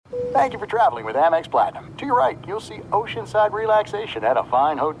Thank you for traveling with Amex Platinum. To your right, you'll see oceanside relaxation at a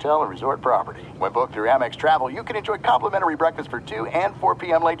fine hotel and resort property. When booked through Amex Travel, you can enjoy complimentary breakfast for 2 and 4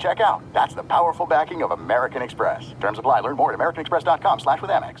 p.m. late checkout. That's the powerful backing of American Express. Terms apply. Learn more at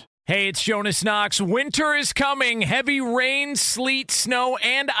americanexpress.com/withAmex. Hey, it's Jonas Knox. Winter is coming. Heavy rain, sleet, snow,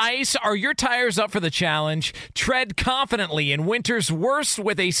 and ice. Are your tires up for the challenge? Tread confidently in winter's worst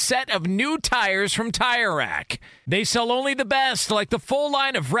with a set of new tires from Tire Rack. They sell only the best, like the full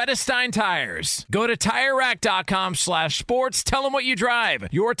line of Vredestein tires. Go to TireRack.com/sports. Tell them what you drive.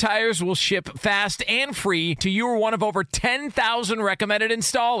 Your tires will ship fast and free to you or one of over 10,000 recommended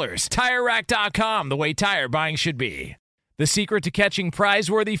installers. TireRack.com, the way tire buying should be. The secret to catching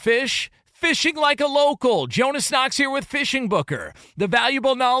prize-worthy fish? Fishing like a local. Jonas Knox here with Fishing Booker. The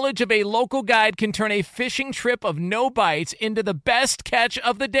valuable knowledge of a local guide can turn a fishing trip of no bites into the best catch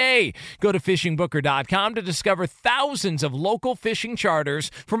of the day. Go to fishingbooker.com to discover thousands of local fishing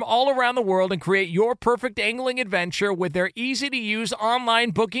charters from all around the world and create your perfect angling adventure with their easy-to-use online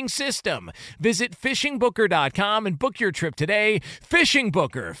booking system. Visit fishingbooker.com and book your trip today. Fishing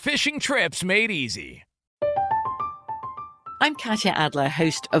Booker. Fishing trips made easy. I'm Katya Adler,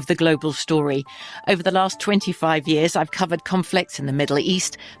 host of The Global Story. Over the last 25 years, I've covered conflicts in the Middle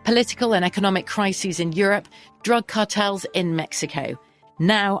East, political and economic crises in Europe, drug cartels in Mexico.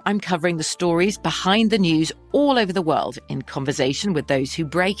 Now I'm covering the stories behind the news all over the world in conversation with those who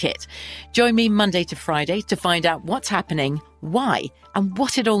break it. Join me Monday to Friday to find out what's happening, why, and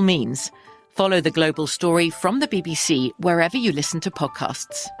what it all means. Follow The Global Story from the BBC wherever you listen to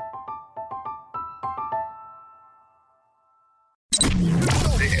podcasts.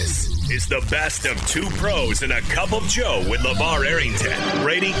 This is the best of two pros and a cup of Joe with LeVar Arrington,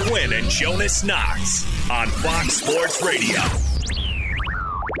 Brady Quinn, and Jonas Knox on Fox Sports Radio.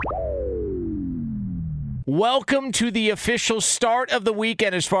 Welcome to the official start of the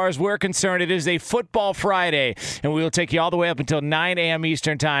weekend. As far as we're concerned, it is a football Friday, and we will take you all the way up until 9 a.m.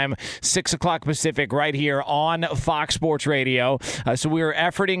 Eastern Time, 6 o'clock Pacific, right here on Fox Sports Radio. So we are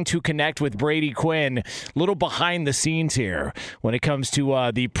efforting to connect with Brady Quinn, a little behind the scenes here when it comes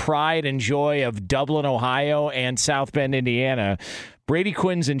to the pride and joy of Dublin, Ohio, and South Bend, Indiana. Brady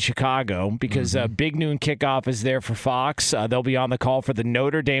Quinn's in Chicago because Big Noon Kickoff is there for Fox. They'll be on the call for the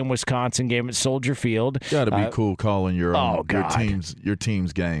Notre Dame-Wisconsin game at Soldier Field. Got to be cool calling your team's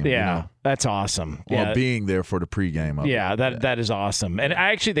game. Yeah, you know? That's awesome. While being there for the pregame of it. That is awesome. And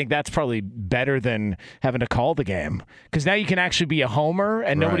I actually think that's probably better than having to call the game because now you can actually be a homer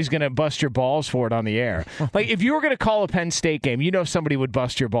and nobody's going to bust your balls for it on the air. Like if you were going to call a Penn State game, you know somebody would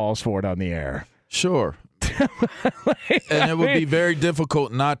bust your balls for it on the air. Sure. And it would be very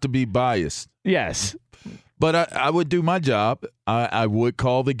difficult not to be biased. Yes. But I would do my job. I would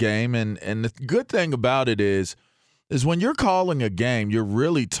call the game. And the good thing about it is when you're calling a game, you're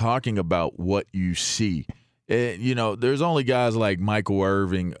really talking about what you see. You know, there's only guys like Michael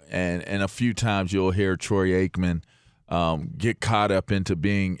Irvin and a few times you'll hear Troy Aikman get caught up into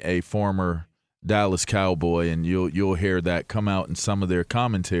being a former Dallas Cowboy, and you'll hear that come out in some of their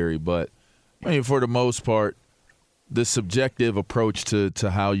commentary. But I mean, for the most part, the subjective approach to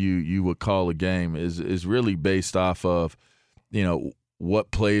how you would call a game is really based off of, you know,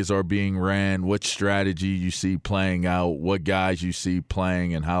 what plays are being ran, what strategy you see playing out, what guys you see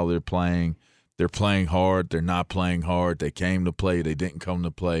playing and how they're playing. They're playing hard. They're not playing hard. They came to play. They didn't come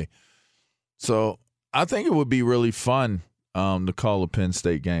to play. So I think it would be really fun to call a Penn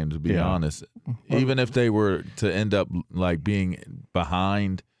State game, to be honest. Even if they were to end up like being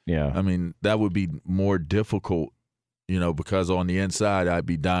behind. Yeah, I mean, that would be more difficult, you know, because on the inside I'd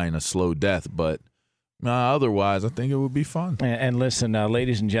be dying a slow death. But otherwise, I think it would be fun. And listen,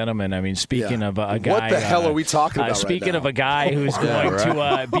 ladies and gentlemen, I mean, speaking of a guy. What the hell are we talking about speaking right now? of a guy who's going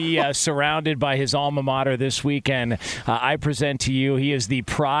to be surrounded by his alma mater this weekend, I present to you, he is the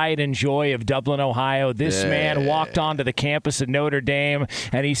pride and joy of Dublin, Ohio. This man walked onto the campus of Notre Dame,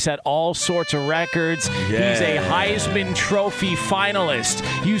 and he set all sorts of records. Yeah. He's a Heisman Trophy finalist.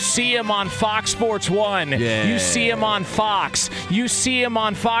 You see him on Fox Sports 1. Yeah. You see him on Fox. You see him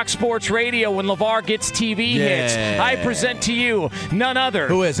on Fox Sports Radio when LeVar gets TV hits. I present to you none other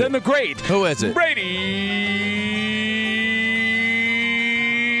than the great Brady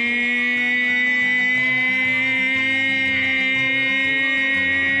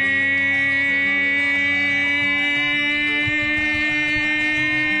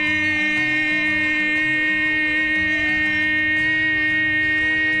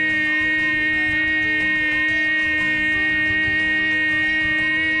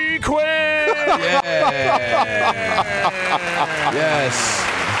Yes.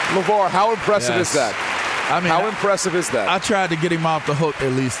 LeVar, how impressive is that? How impressive is that? I tried to get him off the hook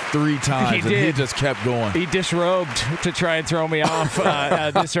at least 3 times, and he just kept going. He disrobed to try and throw me off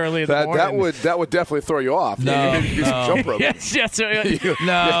this early in the morning. That would definitely throw you off. No, you do some jump rope.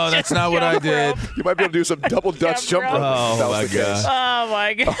 No, that's not what I did. You might be able to do some double Dutch jump rope. Oh, my gosh. Oh,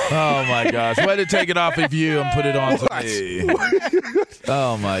 my God. Oh, my gosh. Way to take it off of you and put it on to me.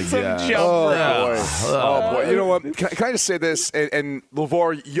 Oh, my God. Oh, boy. You know what? Can I just say this? And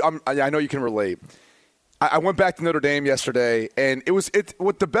LeVar, I know you can relate. I went back to Notre Dame yesterday, and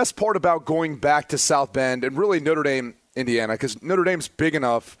what the best part about going back to South Bend and really Notre Dame, Indiana, because Notre Dame's big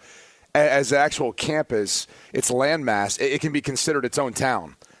enough as an actual campus, its landmass, it can be considered its own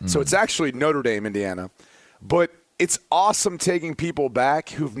town. So it's actually Notre Dame, Indiana. But it's awesome taking people back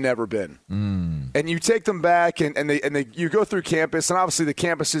who've never been. And you take them back, and you go through campus, and obviously the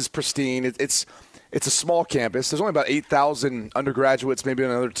campus is pristine. It's a small campus. There's only about 8,000 undergraduates, maybe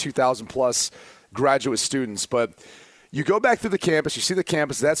another 2,000 plus graduate students. But you go back through the campus, you see the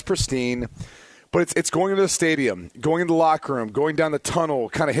campus, that's pristine. But it's going into the stadium, going into the locker room, going down the tunnel,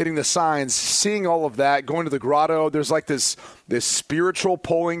 kind of hitting the signs, seeing all of that, going to the grotto. There's like this spiritual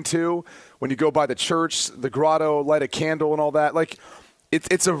pulling too. When you go by the church, the grotto, light a candle and all that. Like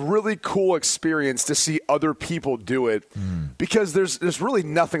it's a really cool experience to see other people do it because there's really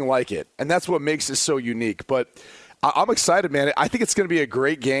nothing like it. And that's what makes it so unique. But I'm excited, man. I think it's going to be a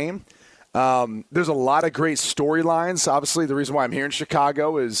great game. There's a lot of great storylines. Obviously, the reason why I'm here in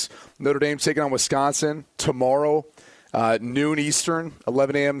Chicago is Notre Dame taking on Wisconsin tomorrow, noon Eastern,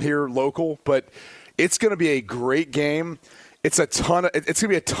 11 a.m. here local. But it's going to be a great game. It's going to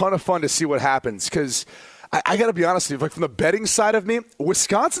be a ton of fun to see what happens because I got to be honest with you, like from the betting side of me,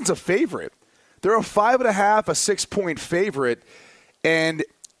 Wisconsin's a favorite. They're a 5.5, a 6-point favorite, and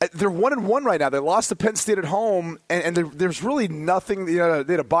they're 1-1 right now. They lost to Penn State at home, and there's really nothing. They had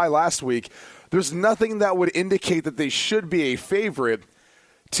a bye last week. There's nothing that would indicate that they should be a favorite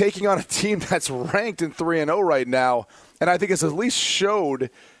taking on a team that's ranked in 3-0 right now, and I think it's at least showed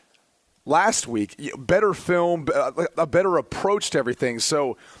last week better film, a better approach to everything.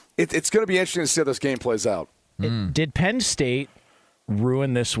 So it's going to be interesting to see how this game plays out. Did Penn State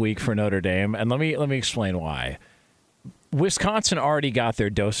ruin this week for Notre Dame? And let me explain why. Wisconsin already got their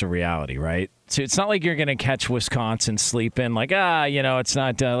dose of reality, right? So it's not like you're going to catch Wisconsin sleeping like, it's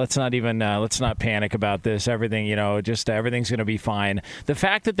not, let's not panic about this. Everything, everything's going to be fine. The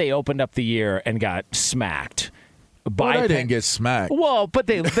fact that they opened up the year and got smacked. They didn't get smacked. Well, but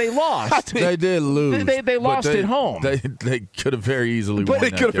they lost. They did lose. They lost at home. They could have very easily won that game.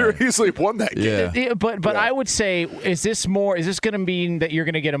 They could have very easily won that game. Yeah. But I would say, is this going to mean that you're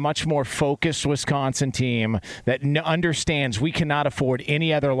going to get a much more focused Wisconsin team that understands we cannot afford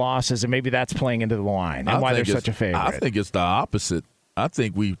any other losses, and maybe that's playing into the line and why they're such a favorite? I think it's the opposite. I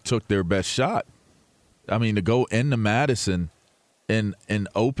think we took their best shot. I mean, to go into Madison in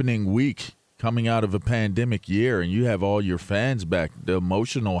opening week, coming out of a pandemic year, and you have all your fans back, the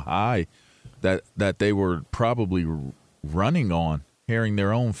emotional high that they were probably running on, hearing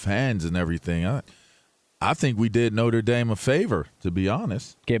their own fans and everything. I think we did Notre Dame a favor, to be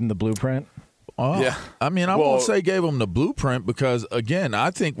honest. Gave them the blueprint? Yeah. I mean, I won't say gave them the blueprint because, again,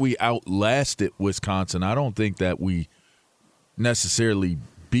 I think we outlasted Wisconsin. I don't think that we necessarily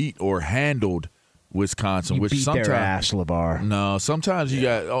beat or handled Wisconsin, you which beat sometimes their ass, LeVar. No, sometimes you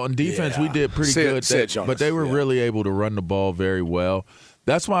got on defense. We did pretty good, but they were really able to run the ball very well.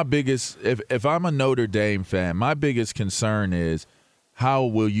 That's my biggest. If I'm a Notre Dame fan, my biggest concern is how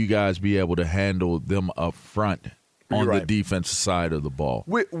will you guys be able to handle them up front on the defensive side of the ball?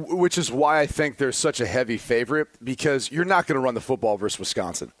 Which is why I think they're such a heavy favorite because you're not going to run the football versus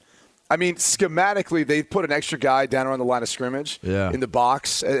Wisconsin. I mean, schematically, they put an extra guy down around the line of scrimmage in the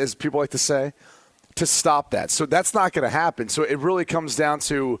box, as people like to say, to stop that. So that's not going to happen. So it really comes down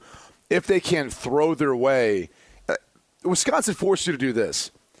to if they can throw their way. Wisconsin forced you to do this.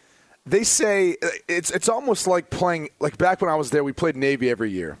 They say it's almost like playing – like back when I was there, we played Navy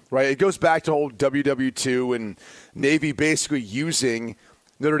every year, right? It goes back to old WW2 and Navy basically using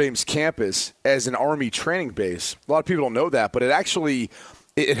Notre Dame's campus as an Army training base. A lot of people don't know that, but it actually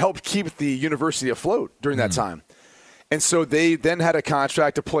 – it helped keep the university afloat during that time. And so they then had a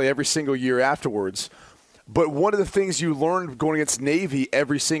contract to play every single year afterwards. But one of the things you learn going against Navy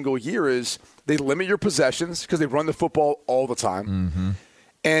every single year is they limit your possessions because they run the football all the time.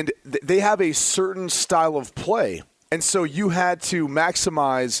 And they have a certain style of play. And so you had to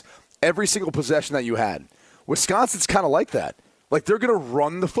maximize every single possession that you had. Wisconsin's kind of like that. Like they're going to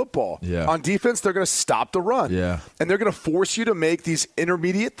run the football. On defense, they're going to stop the run. And they're going to force you to make these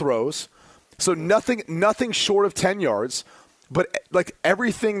intermediate throws. So nothing short of 10 yards, but like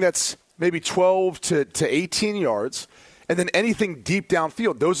everything that's maybe 12 to 18 yards, and then anything deep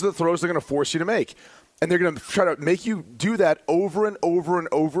downfield. Those are the throws they're going to force you to make. And they're going to try to make you do that over and over and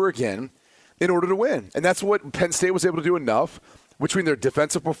over again in order to win. And that's what Penn State was able to do enough between their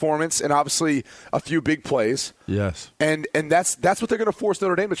defensive performance and obviously a few big plays. Yes. And that's what they're going to force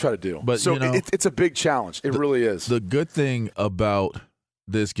Notre Dame to try to do. But, so it's a big challenge. It really is. The good thing about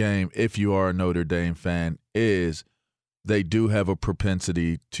this game, if you are a Notre Dame fan, is they do have a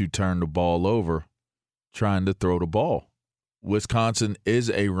propensity to turn the ball over trying to throw the ball. Wisconsin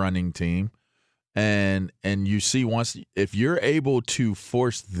is a running team. And you see, if you're able to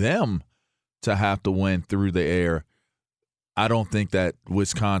force them to have to win through the air, I don't think that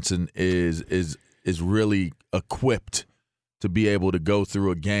Wisconsin is really equipped to be able to go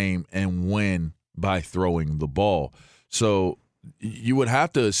through a game and win by throwing the ball. So you would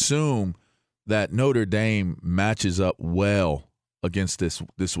have to assume that Notre Dame matches up well against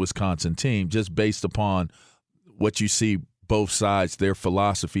this Wisconsin team just based upon what you see both sides, their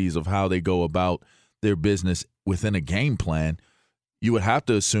philosophies of how they go about their business within a game plan. You would have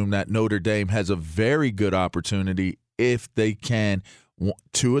to assume that Notre Dame has a very good opportunity if they can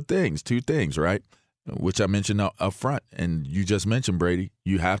two things, right? Which I mentioned up front, and you just mentioned, Brady.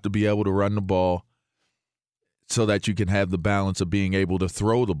 You have to be able to run the ball so that you can have the balance of being able to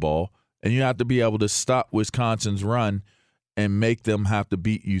throw the ball, and you have to be able to stop Wisconsin's run and make them have to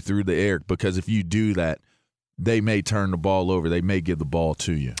beat you through the air, because if you do that, they may turn the ball over. They may give the ball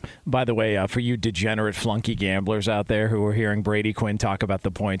to you. By the way, for you degenerate flunky gamblers out there who are hearing Brady Quinn talk about the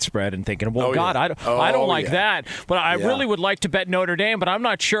point spread and thinking, well, I don't like that, but I really would like to bet Notre Dame, but I'm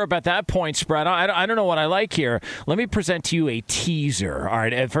not sure about that point spread. I don't know what I like here. Let me present to you a teaser. All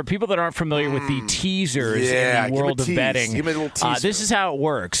right, and for people that aren't familiar with the teasers in the world of betting, give me a little teaser. This is how it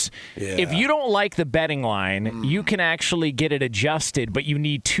works. Yeah. If you don't like the betting line, you can actually get it adjusted, but you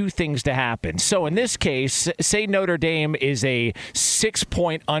need two things to happen. So in this case, say Notre Dame is a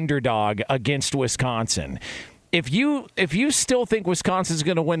 6-point underdog against Wisconsin. If you still think Wisconsin's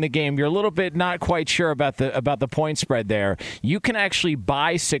going to win the game, you're a little bit not quite sure about the point spread there. You can actually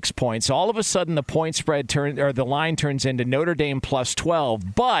buy 6 points. All of a sudden, the point spread the line turns into Notre Dame plus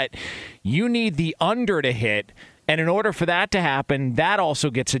 12. But you need the under to hit. And in order for that to happen, that also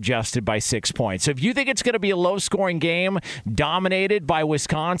gets adjusted by 6 points. So if you think it's going to be a low-scoring game dominated by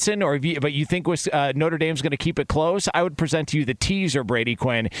Wisconsin, but you think Notre Dame's going to keep it close, I would present to you the teaser, Brady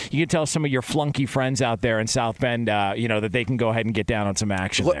Quinn. You can tell some of your flunky friends out there in South Bend, that they can go ahead and get down on some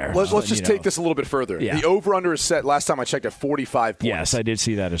action there. Let's just take this a little bit further. Yeah. The over-under is set, last time I checked, at 45 points. Yes, I did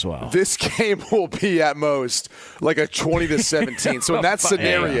see that as well. This game will be at most like a 20-17. So in that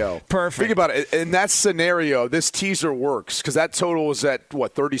scenario, perfect. Think about it. In that scenario, this teaser works because that total is at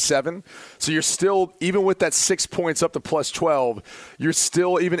 37. So you're still, even with that 6 points up to plus 12, you're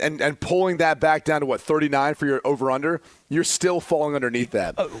still even and pulling that back down to 39 for your over under. You're still falling underneath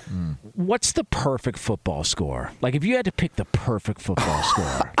that. What's the perfect football score? Like, if you had to pick the perfect football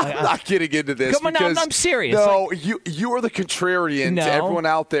score. I'm not getting into this. Come on, no, I'm serious. No, you are the contrarian to everyone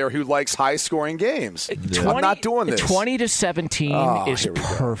out there who likes high-scoring games. I'm not doing this. 20-17 is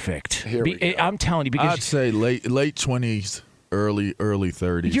perfect. I'm telling you, because I'd say late 20s. Early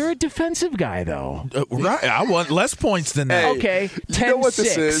 30s. You're a defensive guy, though. Right. I want less points than that. Hey, okay, 10-6. You know what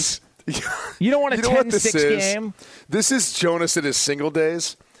this is? You don't want a 10-6 game? This is Jonas in his single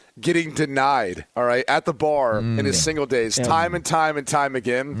days getting denied, all right, at the bar in his single days, time and time and time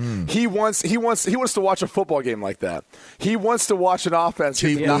again. He wants to watch a football game like that. He wants to watch an offense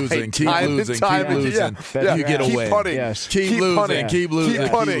keep losing. Yeah. You get away. Keep punting. Yes. Keep losing. Keep losing.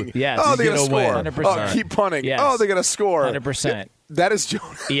 Keep punting. Yes. Oh, they're going to score. 100%. Oh, keep punting. Yes. Oh, they're going to score. 100%. That is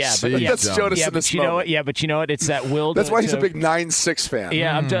Jonas. Yeah, but that's Jonas yeah, in this but you know what? Yeah, but you know what? It's that will. That's why he's a big 9-6 fan.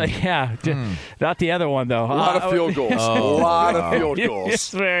 Yeah, I'm telling you. Yeah, not the other one though. A lot of field goals. A lot of field goals. It's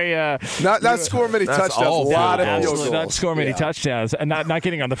very not score many touchdowns. A lot of field goals. Not score many touchdowns, and not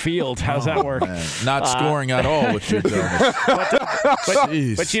getting on the field. How's that work? Not scoring at all with you, Jonas.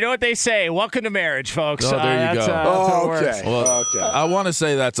 But you know what they say? Welcome to marriage, folks. Oh, there you go. Okay. Well, okay. I want to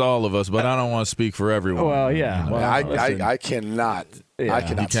say that's all of us, but I don't want to speak for everyone. Well, yeah. Well, I cannot. Yeah. I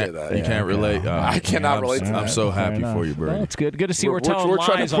cannot say that. You can't relate. I cannot relate to that. I'm so happy for you, Brady. Well, it's good. Good to see we're telling we're lies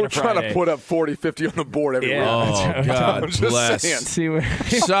trying on a Friday. We're trying to put up 40, 50 on the board every week. Oh, God I'm just bless. saying.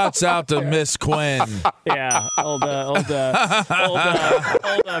 Shouts out to Miss Quinn. Yeah, old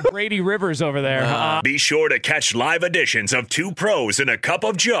Brady Rivers over there. Be sure to catch live editions of Two Pros and a Cup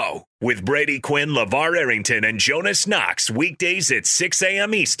of Joe with Brady Quinn, LeVar Arrington, and Jonas Knox weekdays at 6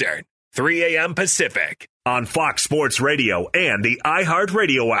 a.m. Eastern, 3 a.m. Pacific on Fox Sports Radio and the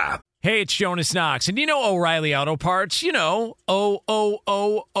iHeartRadio app. Hey, it's Jonas Knox, and you know O'Reilly Auto Parts. You know,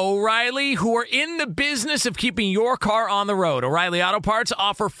 O'Reilly, who are in the business of keeping your car on the road. O'Reilly Auto Parts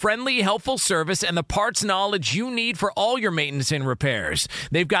offer friendly, helpful service and the parts knowledge you need for all your maintenance and repairs.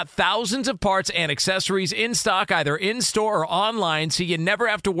 They've got thousands of parts and accessories in stock, either in-store or online, so you never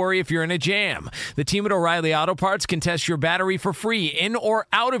have to worry if you're in a jam. The team at O'Reilly Auto Parts can test your battery for free in or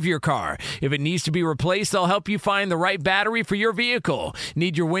out of your car. If it needs to be replaced, they'll help you find the right battery for your vehicle.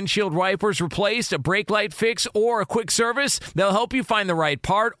 Need your windshield wipers replaced, a brake light fix, or a quick service? They'll help you find the right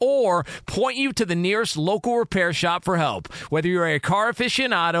part or point you to the nearest local repair shop for help. Whether you're a car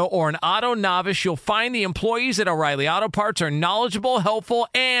aficionado or an auto novice, you'll find the employees at O'Reilly Auto Parts are knowledgeable, helpful,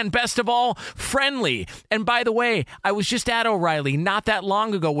 and best of all, friendly. And by the way, I was just at O'Reilly not that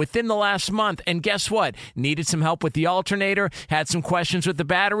long ago, within the last month, and guess what? Needed some help with the alternator, had some questions with the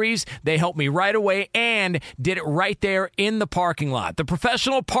batteries. They helped me right away and did it right there in the parking lot. The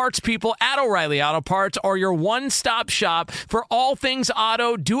professional parts people at O'Reilly Auto Parts are your one-stop shop for all things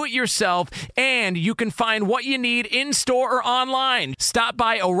auto, do-it-yourself, and you can find what you need in-store or online. Stop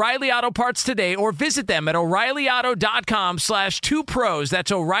by O'Reilly Auto Parts today or visit them at O'ReillyAuto.com/2pros.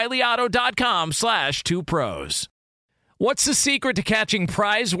 That's O'ReillyAuto.com/2pros. What's the secret to catching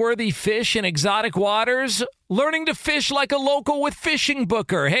prize-worthy fish in exotic waters? Learning to fish like a local with Fishing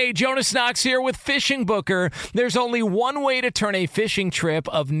Booker. Hey, Jonas Knox here with Fishing Booker. There's only one way to turn a fishing trip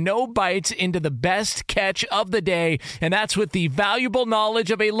of no bites into the best catch of the day, and that's with the valuable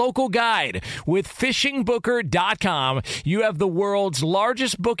knowledge of a local guide. With FishingBooker.com, you have the world's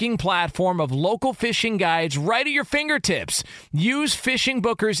largest booking platform of local fishing guides right at your fingertips. Use Fishing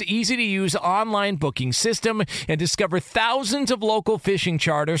Booker's easy-to-use online booking system and discover thousands of local fishing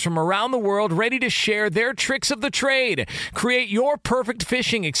charters from around the world ready to share their tricks of the trade. Create your perfect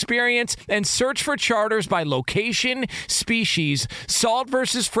fishing experience and search for charters by location, species, salt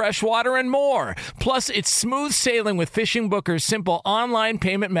versus freshwater, and more. Plus, it's smooth sailing with Fishing Booker's simple online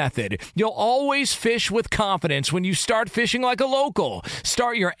payment method. You'll always fish with confidence when you start fishing like a local.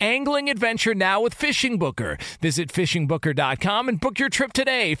 Start your angling adventure now with Fishing Booker. Visit FishingBooker.com and book your trip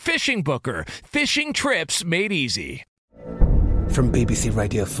today. Fishing Booker. Fishing trips made easy. From BBC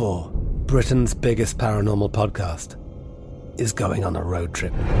Radio 4, Britain's biggest paranormal podcast is going on a road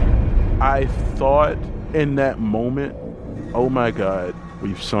trip. I thought in that moment, oh my God,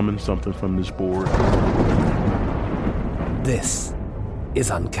 we've summoned something from this board. This is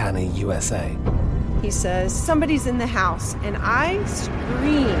Uncanny USA. He says, somebody's in the house, and I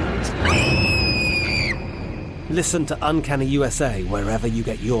screamed. Listen to Uncanny USA wherever you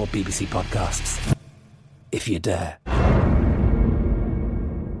get your BBC podcasts, if you dare.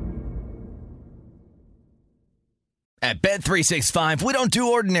 At Bet365, we don't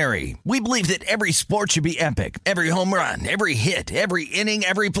do ordinary. We believe that every sport should be epic. Every home run, every hit, every inning,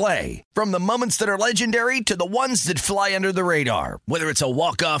 every play. From the moments that are legendary to the ones that fly under the radar. Whether it's a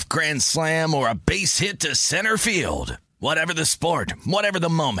walk-off grand slam or a base hit to center field. Whatever the sport, whatever the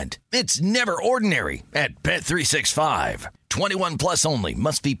moment. It's never ordinary at Bet365. 21 plus only.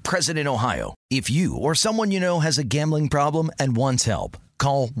 Must be present in Ohio. If you or someone you know has a gambling problem and wants help,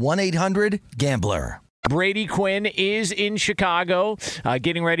 call 1-800-GAMBLER. Brady Quinn is in Chicago,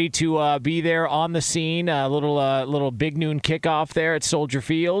 getting ready to be there on the scene. A little big noon kickoff there at Soldier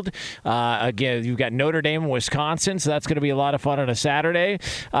Field. Again, you've got Notre Dame and Wisconsin, so that's going to be a lot of fun on a Saturday.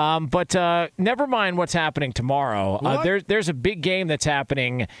 But never mind what's happening tomorrow. There's a big game that's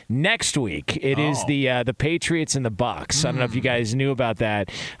happening next week. It is the Patriots and the Bucs. I don't know if you guys knew about that,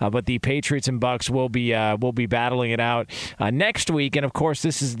 but the Patriots and Bucs will be battling it out next week. And of course,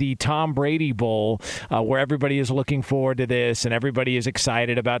 this is the Tom Brady Bowl. Where everybody is looking forward to this, and everybody is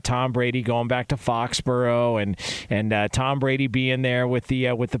excited about Tom Brady going back to Foxborough, and Tom Brady being there with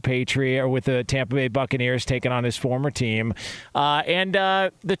the Tampa Bay Buccaneers taking on his former team, and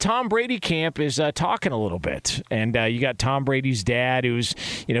the Tom Brady camp is talking a little bit, and you got Tom Brady's dad who's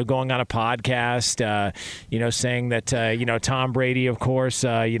going on a podcast, saying that Tom Brady, of course,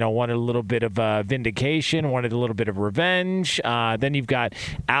 wanted a little bit of vindication, wanted a little bit of revenge. Then you've got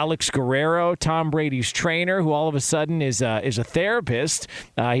Alex Guerrero, Tom Brady's trainer, who all of a sudden is a therapist.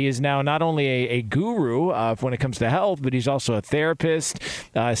 He is now not only a guru when it comes to health, but he's also a therapist,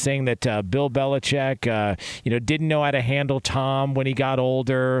 saying that Bill Belichick, didn't know how to handle Tom when he got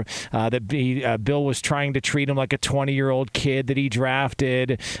older. That Bill was trying to treat him like a 20-year-old kid that he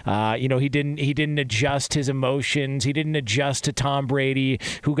drafted. He didn't adjust his emotions. He didn't adjust to Tom Brady,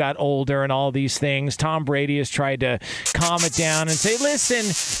 who got older, and all these things. Tom Brady has tried to calm it down and say, listen,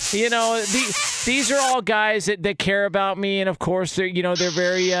 these are all guys that care about me, and of course they're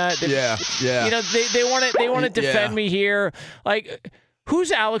very they want to defend me here. Like,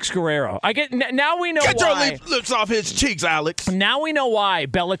 Who's Alex Guerrero? Now we know Get why. your lips off his cheeks, Alex. Now we know why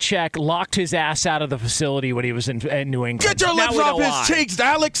Belichick locked his ass out of the facility when he was in New England. Get your lips off his cheeks,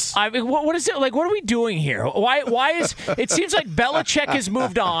 Alex. I mean, what is it like? What are we doing here? Why is it seems like Belichick has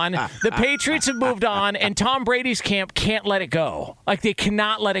moved on, the Patriots have moved on, and Tom Brady's camp can't let it go. Like they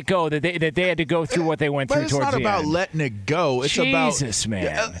cannot let it go that they had to go through what they went through towards the end. It's not about letting it go. It's Jesus, about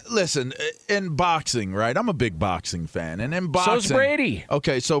man. Listen, in boxing, right? I'm a big boxing fan, and in boxing, so's Brady.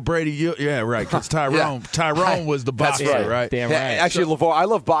 Okay, so Brady, right? Because Tyrone was the boxer, right? Damn right. Actually, LeVar, I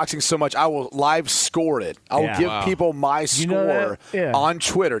love boxing so much. I will live score it. I will give people my score on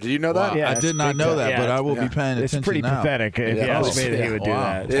Twitter. Did you know that? Wow. Yeah, I did not know that, but I will be paying attention. It's pretty pathetic. If you ask me that he would do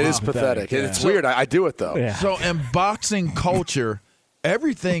that. It is pathetic. It's weird. I do it though. Yeah. So in boxing culture,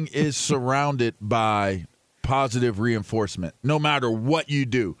 everything is surrounded by positive reinforcement. No matter what you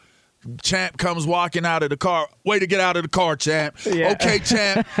do. Champ comes walking out of the car. Way to get out of the car, champ. Yeah. Okay,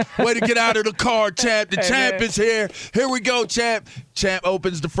 champ. Way to get out of the car, champ. The champ is here. Here we go, champ. Champ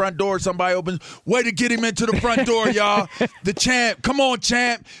opens the front door. Somebody opens. Way to get him into the front door, y'all. The champ. Come on,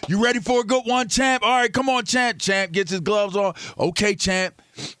 champ. You ready for a good one, champ? All right, come on, champ. Champ gets his gloves on. Okay, champ.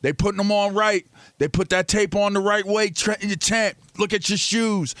 They putting them on right. They put that tape on the right way. Champ, look at your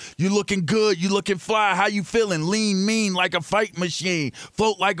shoes. You looking good. You looking fly. How you feeling? Lean, mean, like a fight machine.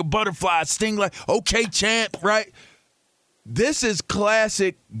 Float like a butterfly. Sting like, okay, champ, right? This is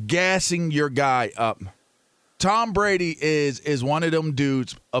classic gassing your guy up. Tom Brady is one of them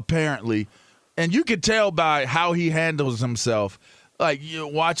dudes, apparently, and you can tell by how he handles himself. Like, you're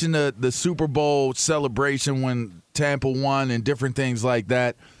watching the Super Bowl celebration when Tampa won and different things like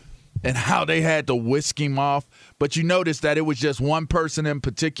that, and how they had to whisk him off. But you notice that it was just one person in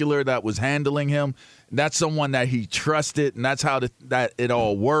particular that was handling him. That's someone that he trusted, and that's how that it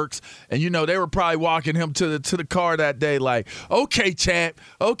all works. And, they were probably walking him to the car that day like, okay, champ,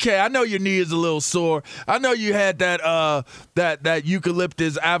 okay, I know your knee is a little sore. I know you had that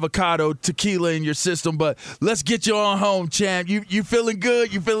eucalyptus avocado tequila in your system, but let's get you on home, champ. You feeling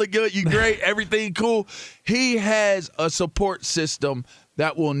good? You feeling good? You great? Everything cool? He has a support system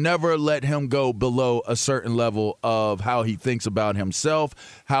that will never let him go below a certain level of how he thinks about himself,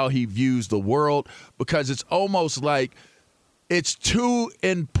 how he views the world, because it's almost like it's too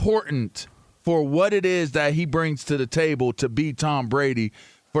important for what it is that he brings to the table to be Tom Brady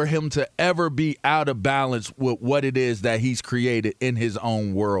for him to ever be out of balance with what it is that he's created in his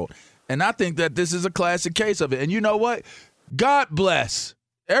own world. And I think that this is a classic case of it. And you know what? God bless.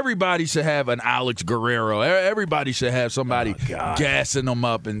 Everybody should have an Alex Guerrero. Everybody should have somebody gassing them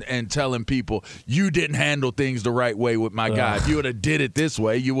up and telling people, you didn't handle things the right way with my guy. If you would have did it this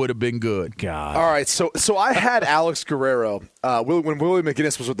way, you would have been good. God. All right, so I had Alex Guerrero when Willie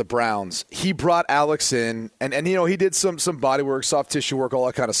McGinnis was with the Browns. He brought Alex in, and he did some body work, soft tissue work, all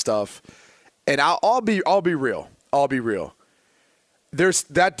that kind of stuff. And I'll be real. I'll be real. There's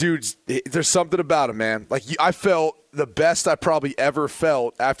something about him, man. Like, I felt the best I probably ever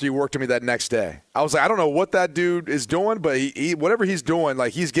felt after he worked with me that next day. I was like, I don't know what that dude is doing, but he whatever he's doing,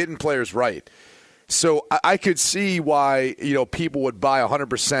 like, he's getting players right. So I could see why, people would buy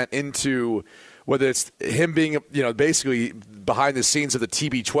 100% into whether it's him being, basically behind the scenes of the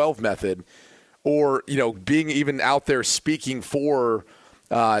TB12 method, or, being even out there speaking for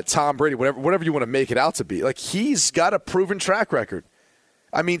Tom Brady, whatever you want to make it out to be. Like, he's got a proven track record.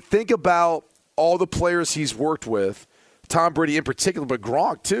 I mean, think about all the players he's worked with, Tom Brady in particular, but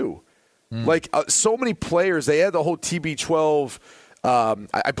Gronk too. Like, so many players, they had the whole TB12,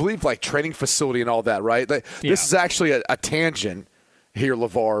 I believe, like, training facility and all that, right? This is actually a tangent here,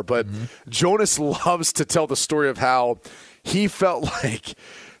 LeVar, but Jonas loves to tell the story of how he felt like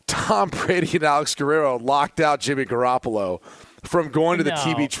Tom Brady and Alex Guerrero locked out Jimmy Garoppolo from going to the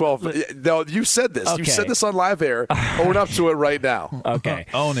TB12. No, you said this. Okay. You said this on live air. Own up to it right now. Okay.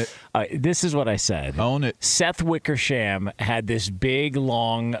 Own it. This is what I said. Own it. Seth Wickersham had this big,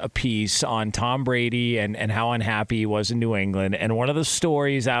 long piece on Tom Brady and how unhappy he was in New England. And one of the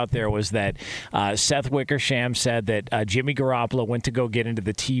stories out there was that Seth Wickersham said that Jimmy Garoppolo went to go get into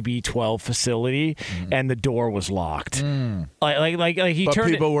the TB12 facility and the door was locked. Like he but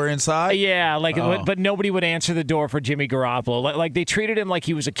turned. People were inside. Yeah, but nobody would answer the door for Jimmy Garoppolo. Like they treated him like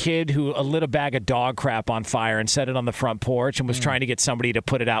he was a kid who lit a bag of dog crap on fire and set it on the front porch and was trying to get somebody to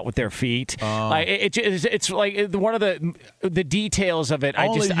put it out with their feet. It's like one of the details of it. I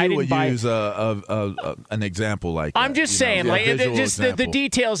didn't buy. Use an example like that. I'm just saying, the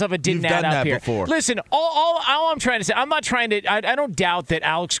details of it didn't add up here. Before. Listen, all I'm trying to say, I'm not trying to. I don't doubt that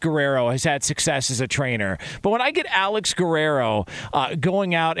Alex Guerrero has had success as a trainer, but when I get Alex Guerrero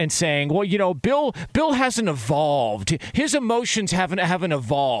going out and saying, well, Bill hasn't evolved, his emotions haven't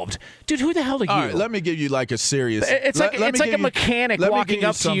evolved, dude, who the hell are you? All right, let me give you like a serious. It's like a mechanic walking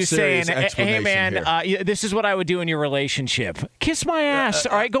up to you saying, "Hey, man, this is what I would do in your relationship. Kiss my ass,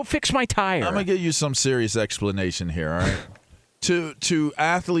 all right? Go fix my tire." I'm gonna give you some serious explanation here. All right, to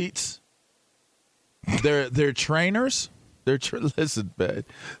athletes, they're trainers. Listen, man,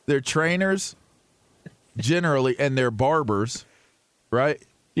 they're trainers generally, and they're barbers, right?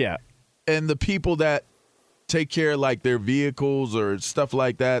 Yeah, and the people that take care of like their vehicles or stuff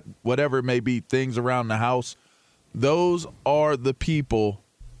like that, whatever it may be, things around the house. Those are the people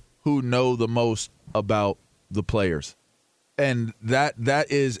who know the most about the players. And that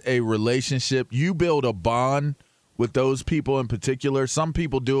is a relationship. You build a bond with those people in particular. Some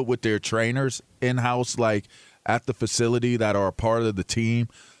people do it with their trainers in-house, like at the facility that are a part of the team.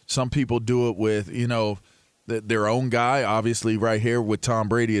 Some people do it with, their own guy. Obviously, right here with Tom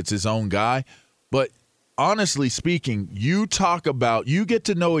Brady, it's his own guy. But honestly speaking, you get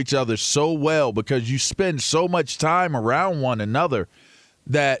to know each other so well because you spend so much time around one another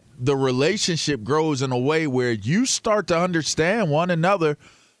that the relationship grows in a way where you start to understand one another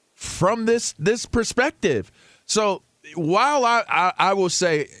from this perspective. So while I will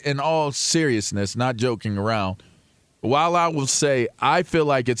say, in all seriousness, not joking around, while I will say I feel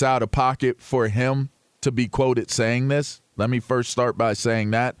like it's out of pocket for him to be quoted saying this, let me first start by saying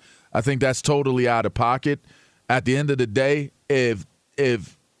that. I think that's totally out of pocket. At the end of the day, if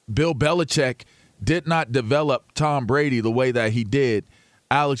Bill Belichick did not develop Tom Brady the way that he did,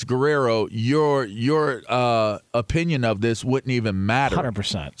 Alex Guerrero, your opinion of this wouldn't even matter.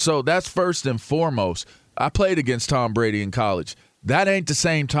 100%. So that's first and foremost. I played against Tom Brady in college. That ain't the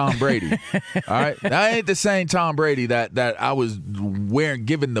same Tom Brady. All right? That ain't the same Tom Brady that I was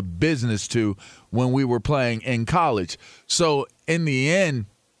giving the business to when we were playing in college. So in the end,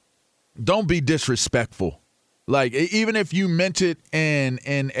 don't be disrespectful. Like, even if you meant it in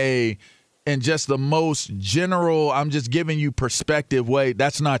just the most general, I'm just giving you perspective way,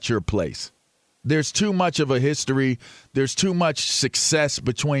 that's not your place. There's too much of a history. There's too much success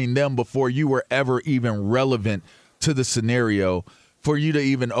between them before you were ever even relevant to the scenario for you to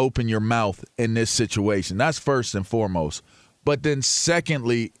even open your mouth in this situation. That's first and foremost. But then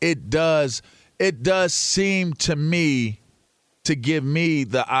secondly, it does seem to me to give me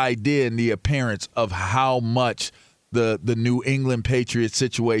the idea and the appearance of how much the New England Patriots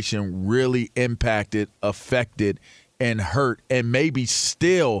situation really impacted, affected, and hurt, and maybe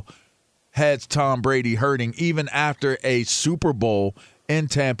still has Tom Brady hurting even after a Super Bowl in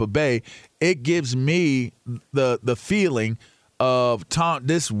Tampa Bay. It gives me the feeling of Tom,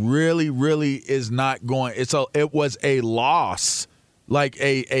 this really, really is not going. It was a loss, like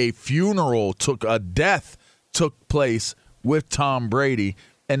a funeral a death took place with Tom Brady,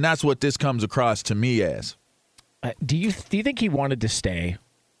 and that's what this comes across to me as. Do you think he wanted to stay?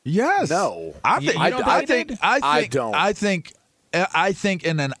 Yes. No. I think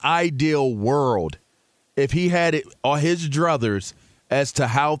in an ideal world, if he had it on his druthers as to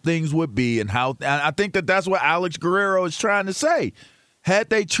how things would be and I think that's what Alex Guerrero is trying to say. Had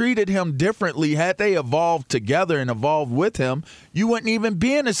they treated him differently, had they evolved together and evolved with him, you wouldn't even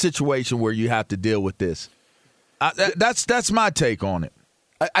be in a situation where you have to deal with this. That's my take on it.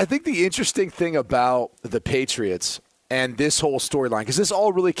 I think the interesting thing about the Patriots and this whole storyline, because this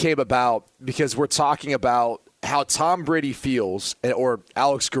all really came about because we're talking about how Tom Brady feels, or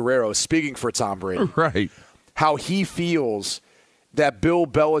Alex Guerrero speaking for Tom Brady, right? How he feels that Bill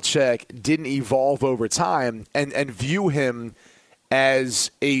Belichick didn't evolve over time and view him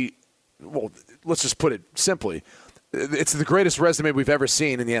as let's just put it simply, it's the greatest resume we've ever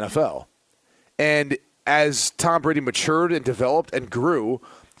seen in the NFL. And as Tom Brady matured and developed and grew,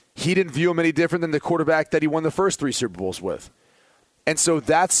 he didn't view him any different than the quarterback that he won the first 3 Super Bowls with. And so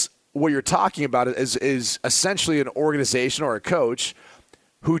that's what you're talking about is essentially an organization or a coach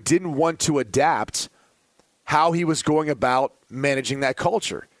who didn't want to adapt how he was going about managing that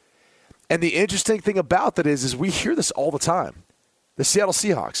culture. And the interesting thing about that is we hear this all the time. The Seattle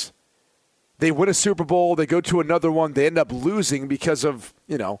Seahawks, they win a Super Bowl, they go to another one, they end up losing because of,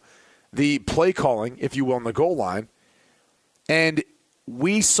 the play calling, if you will, on the goal line. And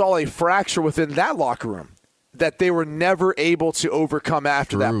we saw a fracture within that locker room that they were never able to overcome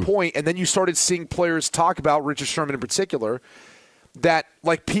after that point. And then you started seeing players talk about, Richard Sherman in particular, that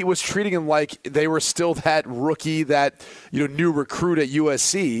like Pete was treating him like they were still that rookie, that new recruit at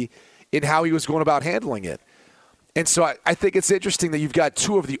USC in how he was going about handling it. And so I think it's interesting that you've got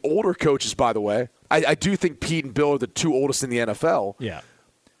two of the older coaches, by the way. I do think Pete and Bill are the two oldest in the NFL. Yeah.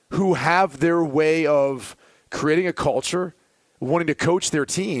 Who have their way of creating a culture, wanting to coach their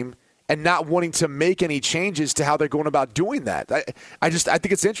team, and not wanting to make any changes to how they're going about doing that. I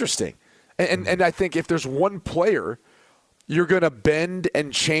think it's interesting. And I think if there's one player you're going to bend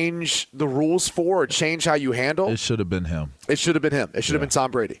and change the rules for or change how you handle, it should have been him. It should have been him. It should have been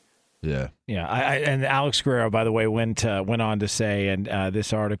Tom Brady. Yeah. Yeah. And Alex Guerrero, by the way, went on to say, and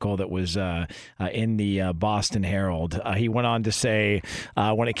this article that was in the Boston Herald, he went on to say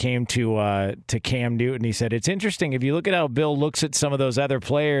when it came to Cam Newton, he said, it's interesting. If you look at how Bill looks at some of those other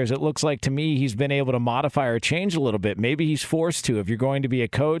players, it looks like to me he's been able to modify or change a little bit. Maybe he's forced to. If you're going to be a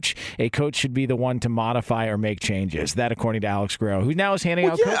coach should be the one to modify or make changes. That, according to Alex Guerrero, who now is handing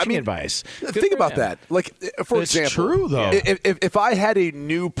out coaching advice. Think about that. Like, for example, it's true, though. If I had a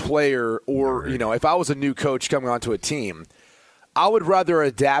new player or, if I was a new coach coming onto a team, I would rather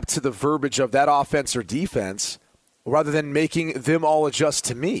adapt to the verbiage of that offense or defense rather than making them all adjust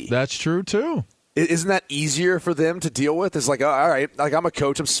to me. That's true, too. Isn't that easier for them to deal with? It's like, all right, like I'm a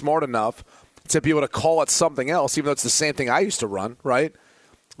coach, I'm smart enough to be able to call it something else, even though it's the same thing I used to run, right?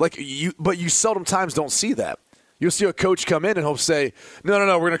 But you seldom times don't see that. You'll see a coach come in and he'll say, no,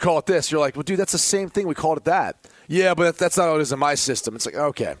 we're going to call it this. You're like, well, dude, that's the same thing. We called it that. Yeah, but that's not how it is in my system. It's like,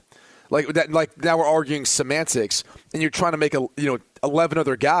 okay. Like now we're arguing semantics, and you're trying to make 11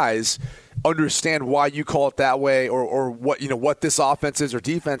 other guys understand why you call it that way, or what this offense is or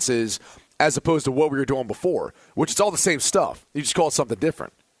defense is, as opposed to what we were doing before, which is all the same stuff. You just call it something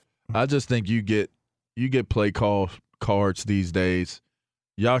different. I just think you get play call cards these days.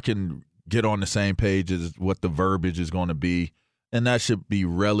 Y'all can get on the same page as what the verbiage is going to be, and that should be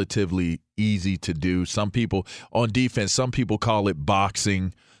relatively easy to do. Some people on defense, some people call it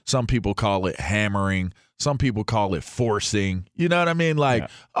boxing. Some people call it hammering. Some people call it forcing. You know what I mean?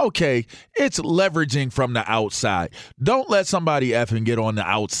 Okay, it's leveraging from the outside. Don't let somebody effing get on the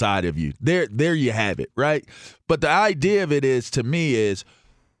outside of you. There you have it, right? But the idea of it is, to me, is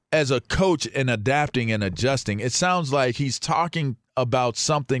as a coach and adapting and adjusting, it sounds like he's talking about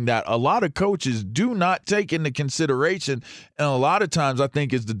something that a lot of coaches do not take into consideration. And a lot of times I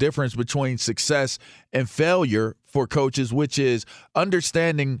think is the difference between success and failure for coaches, which is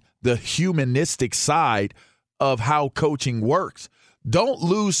understanding the humanistic side of how coaching works. Don't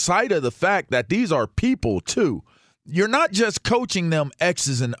lose sight of the fact that these are people too. You're not just coaching them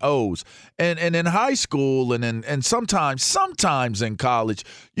X's and O's. And in high school and sometimes in college,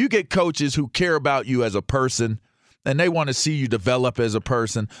 you get coaches who care about you as a person, and they want to see you develop as a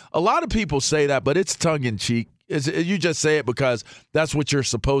person. A lot of people say that, but it's tongue-in-cheek. You just say it because that's what you're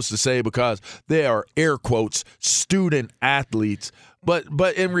supposed to say, because they are, air quotes, student athletes. But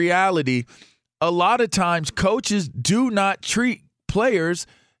in reality, a lot of times coaches do not treat players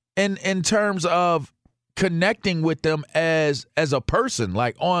in terms of connecting with them as a person,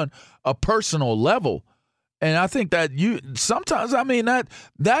 like on a personal level. And I think that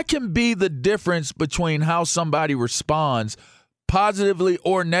that can be the difference between how somebody responds positively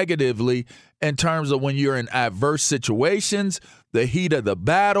or negatively in terms of when you're in adverse situations, the heat of the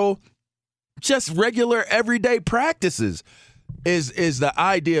battle, just regular everyday practices is the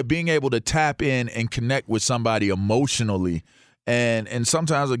idea of being able to tap in and connect with somebody emotionally. And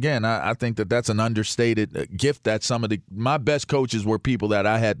sometimes, again, I think that's an understated gift that some of my best coaches were people that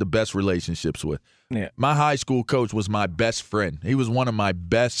I had the best relationships with. Yeah. My high school coach was my best friend. He was one of my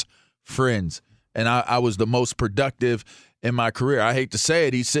best friends, and I was the most productive in my career. I hate to say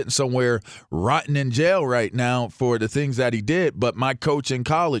it, he's sitting somewhere rotting in jail right now for the things that he did, but my coach in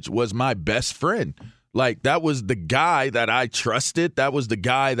college was my best friend. Like, that was the guy that I trusted. That was the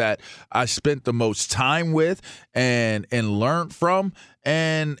guy that I spent the most time with and learned from,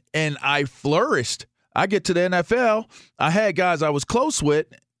 and I flourished. I get to the NFL, I had guys I was close with,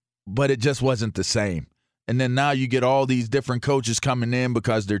 but it just wasn't the same. And then now you get all these different coaches coming in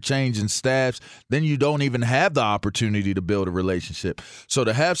because they're changing staffs. Then you don't even have the opportunity to build a relationship. So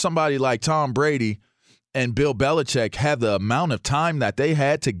to have somebody like Tom Brady and Bill Belichick have the amount of time that they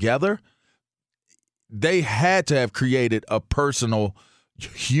had together, they had to have created a personal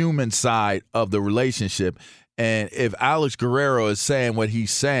human side of the relationship. And if Alex Guerrero is saying what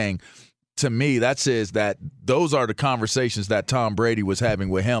he's saying, to me, that says that those are the conversations that Tom Brady was having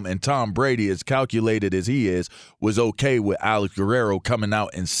with him. And Tom Brady, as calculated as he is, was okay with Alex Guerrero coming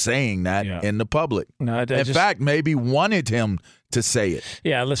out and saying that in the public. In fact, maybe wanted him to say it.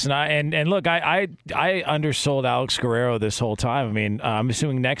 Yeah, listen, I undersold Alex Guerrero this whole time. I mean, I'm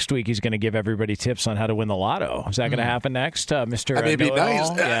assuming next week he's going to give everybody tips on how to be Lotto. Is that going to happen next, Mr. I mean, it'd be nice.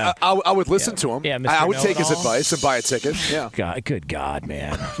 Yeah. I would listen to him. Yeah, Mr. I would take his advice and buy a ticket. Yeah. God, good God,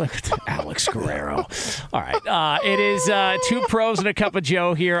 man. Look at Alex Guerrero. All right. It is Two Pros and a Cup of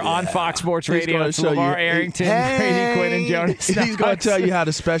Joe here on Fox Sports Radio. It's LeVar Arrington, Brady Quinn, and Jonas. He's going to tell you how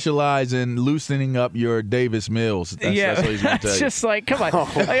to specialize in loosening up your Davis Mills. That's what he's going to tell you. Just like, come on.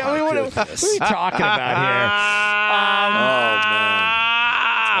 What are you talking about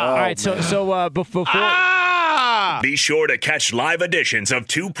here? All right, so before... Be sure to catch live editions of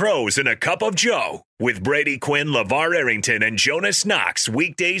Two Pros and a Cup of Joe with Brady Quinn, LeVar Arrington, and Jonas Knox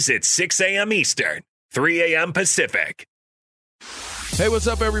weekdays at 6 a.m. Eastern, 3 a.m. Pacific. Hey, what's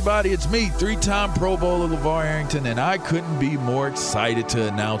up, everybody? It's me, 3-time Pro Bowler LeVar Arrington, and I couldn't be more excited to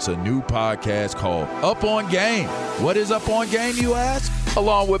announce a new podcast called Up On Game. What is Up On Game, you ask?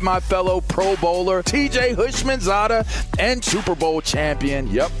 Along with my fellow Pro Bowler, TJ Houshmandzadeh, and Super Bowl champion,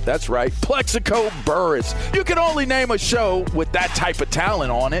 yep, that's right, Plexico Burress. You can only name a show with that type of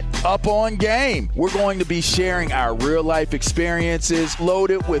talent on it. Up On Game. We're going to be sharing our real-life experiences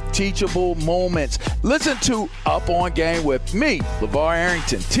loaded with teachable moments. Listen to Up On Game with me, LeVar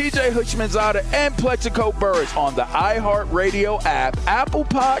Arrington, TJ Houshmandzadeh, and Plexico Burress on the iHeartRadio app, Apple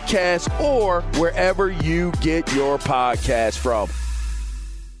Podcasts, or wherever you get your podcasts from.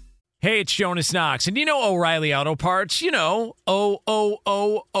 Hey, it's Jonas Knox, and you know O'Reilly Auto Parts, you know,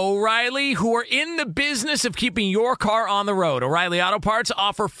 O'Reilly, who are in the business of keeping your car on the road. O'Reilly Auto Parts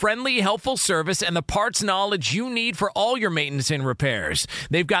offer friendly, helpful service and the parts knowledge you need for all your maintenance and repairs.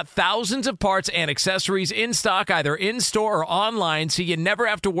 They've got thousands of parts and accessories in stock, either in-store or online, so you never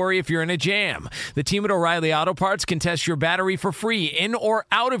have to worry if you're in a jam. The team at O'Reilly Auto Parts can test your battery for free, in or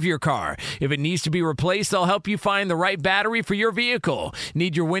out of your car. If it needs to be replaced, they'll help you find the right battery for your vehicle.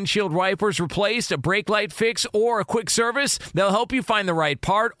 Need your windshield wipers replaced, a brake light fix, or a quick service? They'll help you find the right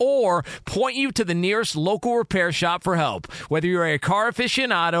part or point you to the nearest local repair shop for help. Whether you're a car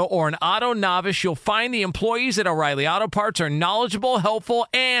aficionado or an auto novice, you'll find the employees at O'Reilly Auto Parts are knowledgeable, helpful,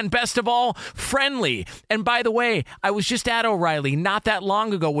 and best of all, friendly. And by the way, I was just at O'Reilly not that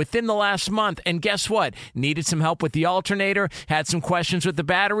long ago, within the last month, and guess what? Needed some help with the alternator, had some questions with the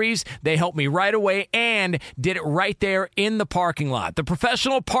batteries. They helped me right away and did it right there in the parking lot. The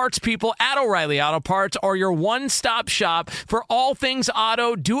professional parts people at O'Reilly Auto Parts are your one-stop shop for all things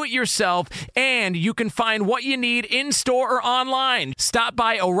auto, do-it-yourself, and you can find what you need in-store or online. Stop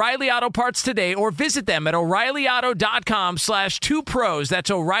by O'Reilly Auto Parts today or visit them at O'ReillyAuto.com/2pros. That's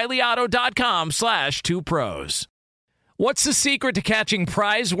O'ReillyAuto.com/2pros. What's the secret to catching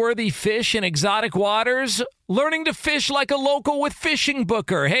prize-worthy fish in exotic waters? Learning to fish like a local with Fishing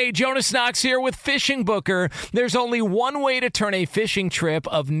Booker. Hey, Jonas Knox here with Fishing Booker. There's only one way to turn a fishing trip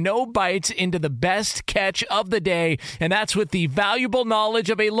of no bites into the best catch of the day, and that's with the valuable knowledge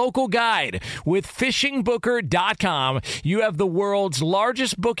of a local guide. With FishingBooker.com, you have the world's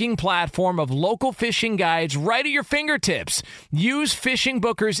largest booking platform of local fishing guides right at your fingertips. Use Fishing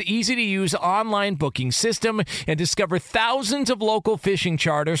Booker's easy-to-use online booking system and discover thousands of local fishing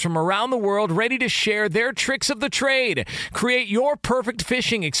charters from around the world ready to share their tricks of the trade. Create your perfect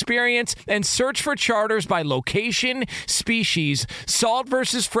fishing experience and search for charters by location, species, salt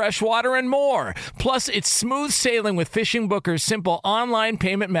versus freshwater, and more. Plus, it's smooth sailing with Fishing Booker's simple online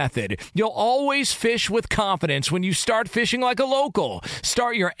payment method. You'll always fish with confidence when you start fishing like a local.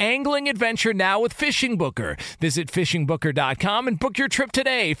 Start your angling adventure now with Fishing Booker. Visit FishingBooker.com and book your trip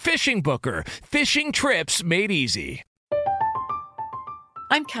today. Fishing Booker. Fishing trips made easy.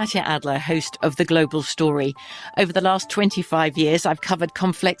 I'm Katya Adler, host of The Global Story. Over the last 25 years, I've covered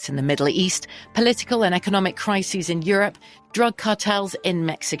conflicts in the Middle East, political and economic crises in Europe, drug cartels in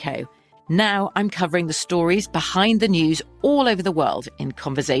Mexico. Now I'm covering the stories behind the news all over the world in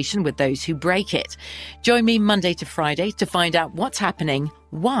conversation with those who break it. Join me Monday to Friday to find out what's happening,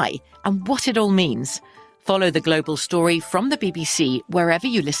 why, and what it all means. Follow The Global Story from the BBC wherever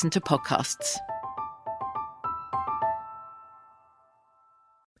you listen to podcasts.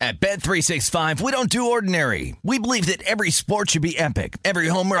 At Bet365, we don't do ordinary. We believe that every sport should be epic. Every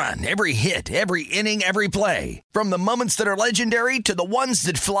home run, every hit, every inning, every play. From the moments that are legendary to the ones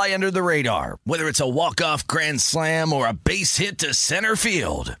that fly under the radar. Whether it's a walk-off grand slam or a base hit to center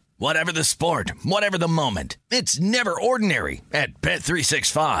field. Whatever the sport, whatever the moment. It's never ordinary at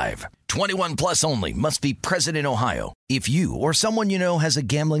Bet365. 21 plus only. Must be present in Ohio. If you or someone you know has a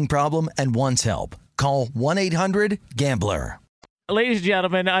gambling problem and wants help, call 1-800-GAMBLER. ladies and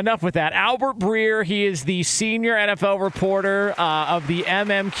gentlemen, enough with that. Albert Breer, he is the senior NFL reporter of the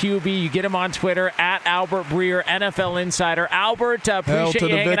MMQB. You get him on Twitter at Albert Breer, NFL Insider. Albert, appreciate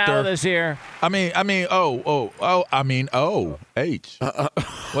you hanging out with us here. H.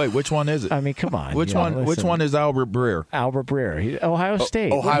 Wait, which one is it? I mean, come on. Which one? Which one is Albert Breer? Albert Breer, Ohio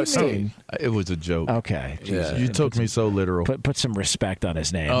State. Ohio State. It was a joke. Okay. Yeah. You took me so literal. Put some respect on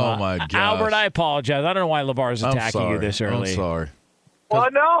his name. Oh, my gosh. Albert, I apologize. I don't know why LeVar's attacking you this early. I'm sorry. Well,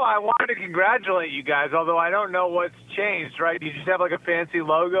 no, I wanted to congratulate you guys, although I don't know what's changed, right? Do you just have like a fancy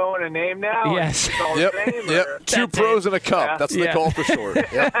logo and a name now? Yes. It's all the same, Yep. 2 pros and a cup. Yeah. That's what they call it for short.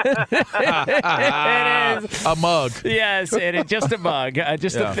 Yep. It is. A mug. Yes, it is just a mug.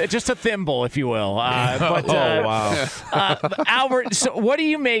 Just a thimble, if you will. Wow. Albert, so what do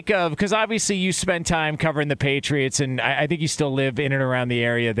you make of, because obviously you spend time covering the Patriots, and I think you still live in and around the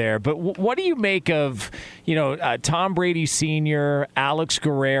area there, but what do you make of, Tom Brady Sr., Alex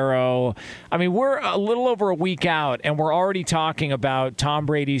Guerrero? I mean, we're a little over a week out, and we're already talking about Tom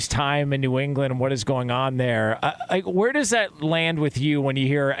Brady's time in New England and what is going on there. Where does that land with you when you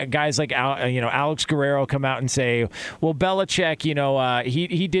hear guys like Alex Guerrero come out and say, well, Belichick,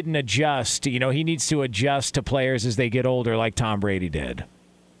 he didn't adjust. He needs to adjust to players as they get older like Tom Brady did.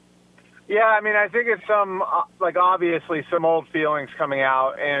 Yeah, I mean, I think it's obviously some old feelings coming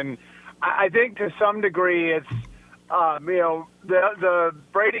out, and I think to some degree it's, the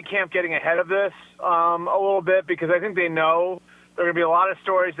Brady camp getting ahead of this a little bit, because I think they know there are going to be a lot of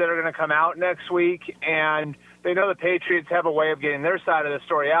stories that are going to come out next week, and they know the Patriots have a way of getting their side of the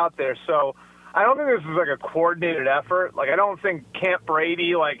story out there. So I don't think this was like a coordinated effort. Like, I don't think Camp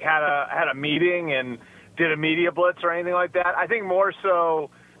Brady had a meeting and did a media blitz or anything like that. I think more so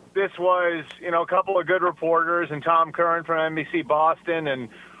this was, a couple of good reporters, and Tom Curran from NBC Boston and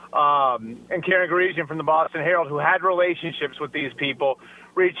Karen Grisian from the Boston Herald, who had relationships with these people,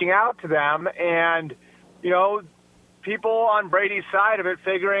 reaching out to them, and people on Brady's side of it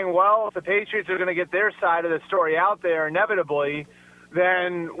figuring, well, if the Patriots are going to get their side of the story out there inevitably,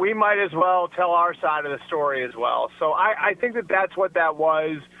 then we might as well tell our side of the story as well. So I think that's what that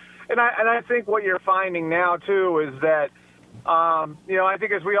was, and I think what you're finding now too is that I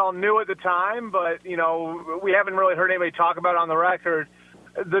think, as we all knew at the time, but we haven't really heard anybody talk about it on the record,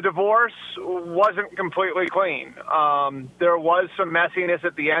 the divorce wasn't completely clean. There was some messiness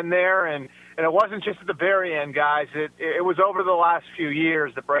at the end there, and it wasn't just at the very end, guys. It was over the last few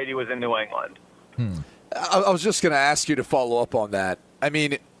years that Brady was in New England. I was just going to ask you to follow up on that. I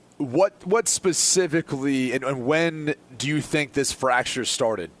mean, what specifically and when do you think this fracture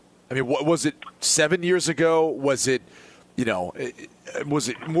started? I mean, what was it 7 years ago? Was it, was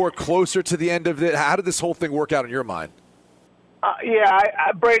it more closer to the end of it? How did this whole thing work out in your mind?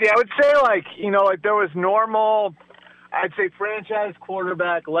 Brady, I would say there was normal, I'd say franchise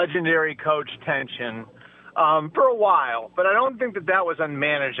quarterback, legendary coach tension for a while, but I don't think that was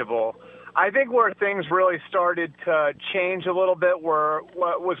unmanageable. I think where things really started to change a little bit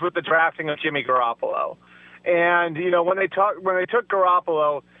was with the drafting of Jimmy Garoppolo. And, when they took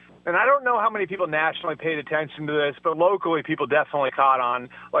Garoppolo, and I don't know how many people nationally paid attention to this, but locally people definitely caught on,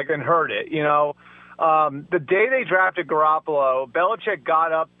 and heard it, The day they drafted Garoppolo, Belichick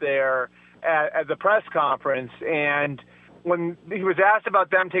got up there at the press conference, and when he was asked about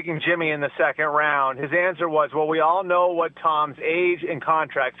them taking Jimmy in the second round, his answer was, well, we all know what Tom's age and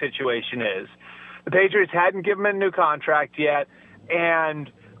contract situation is. The Patriots hadn't given him a new contract yet,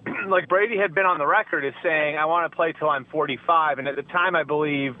 and Brady had been on the record as saying, I want to play till I'm 45, and at the time I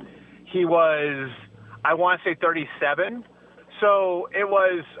believe he was, I want to say 37. So it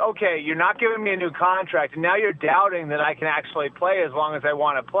was, okay, you're not giving me a new contract, and now you're doubting that I can actually play as long as I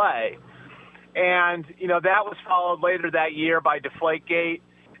want to play. And, that was followed later that year by Deflategate.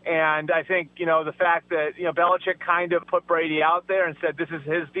 And I think, the fact that, Belichick kind of put Brady out there and said, this is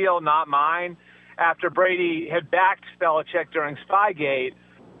his deal, not mine, after Brady had backed Belichick during Spygate,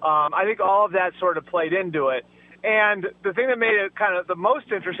 I think all of that sort of played into it. And the thing that made it kind of the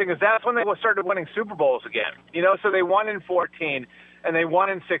most interesting is that's when they started winning Super Bowls again. So they won in 14 and they won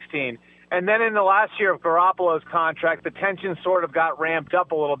in 16. And then in the last year of Garoppolo's contract, the tension sort of got ramped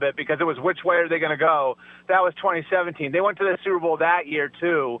up a little bit because it was which way are they going to go? That was 2017. They went to the Super Bowl that year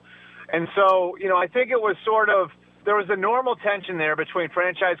too. And so, I think it was sort of, there was a normal tension there between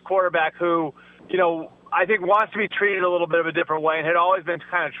franchise quarterback who, I think wants to be treated a little bit of a different way and had always been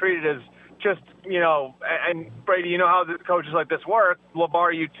kind of treated as just, and Brady, how the coaches like this work,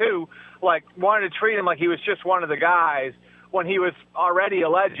 LeVar, you too, wanted to treat him like he was just one of the guys when he was already a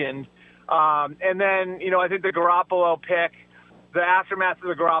legend. And then, I think the Garoppolo pick, the aftermath of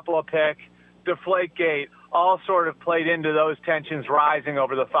the Garoppolo pick, Deflategate, all sort of played into those tensions rising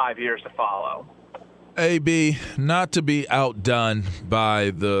over the 5 years to follow. AB, not to be outdone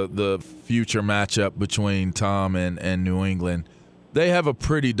by the future matchup between Tom and New England, they have a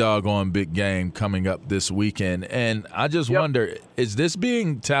pretty doggone big game coming up this weekend. And I just wonder, is this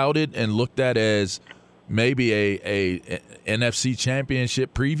being touted and looked at as maybe a NFC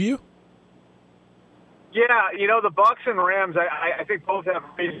Championship preview? Yeah, the Bucs and Rams, I think both have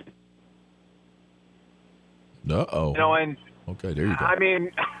reason. Uh-oh. And okay, there you go. I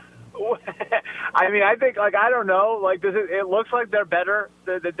mean, I think, I don't know. It looks like they're better,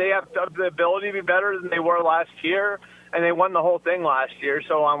 that they have the ability to be better than they were last year, and they won the whole thing last year.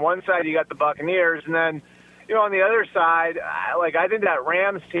 So on one side, you got the Buccaneers, and then, on the other side, I think that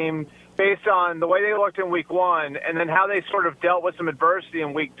Rams team, based on the way they looked in week 1 and then how they sort of dealt with some adversity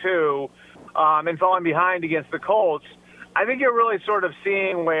in week 2 and falling behind against the Colts, I think you're really sort of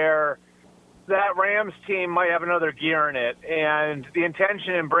seeing where that Rams team might have another gear in it. And the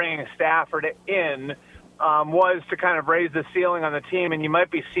intention in bringing Stafford in was to kind of raise the ceiling on the team, and you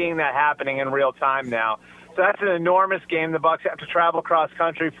might be seeing that happening in real time now. So that's an enormous game. The Bucs have to travel cross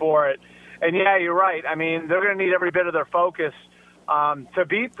country for it. And yeah, you're right. I mean, they're going to need every bit of their focus to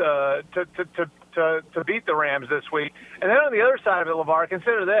beat the Rams this week. And then on the other side of it, LeVar,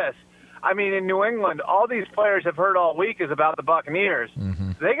 consider this. I mean, in New England, all these players have heard all week is about the Buccaneers.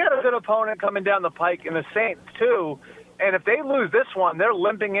 Mm-hmm. They got a good opponent coming down the pike in the Saints, too. And if they lose this one, they're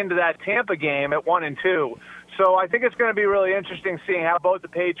limping into that Tampa game at 1-2. So I think it's going to be really interesting seeing how both the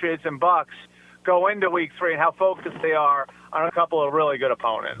Patriots and Bucs go into week 3 and how focused they are on a couple of really good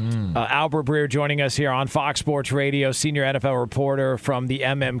opponents. Albert Breer joining us here on Fox Sports Radio, senior NFL reporter from the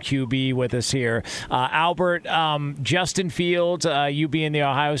MMQB with us here. Albert, Justin Fields, you being the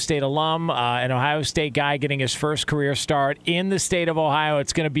Ohio State alum, an Ohio State guy getting his first career start in the state of Ohio.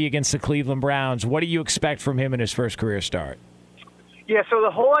 It's going to be against the Cleveland Browns. What do you expect from him in his first career start? Yeah, so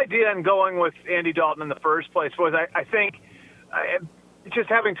the whole idea in going with Andy Dalton in the first place was I think just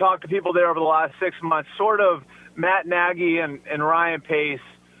having talked to people there over the last 6 months, sort of Matt Nagy and Ryan Pace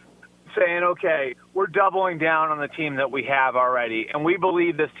saying, okay, we're doubling down on the team that we have already, and we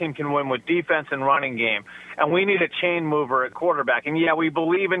believe this team can win with defense and running game, and we need a chain mover at quarterback. And, yeah, we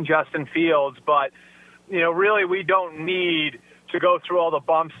believe in Justin Fields, but, really we don't need to go through all the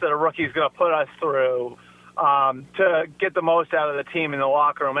bumps that a rookie's going to put us through to get the most out of the team in the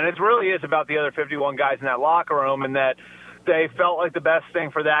locker room. And it really is about the other 51 guys in that locker room, and that they felt like the best thing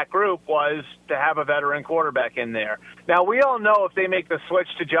for that group was to have a veteran quarterback in there. Now, we all know if they make the switch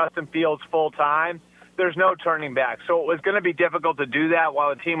to Justin Fields full-time, there's no turning back. So it was going to be difficult to do that while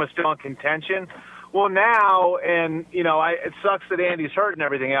the team was still in contention. Well, now, and, it sucks that Andy's hurt and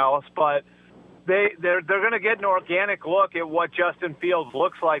everything else, but they're going to get an organic look at what Justin Fields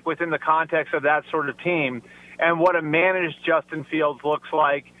looks like within the context of that sort of team and what a managed Justin Fields looks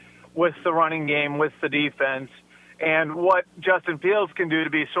like with the running game, with the defense, and what Justin Fields can do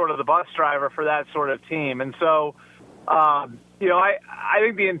to be sort of the bus driver for that sort of team. And so, I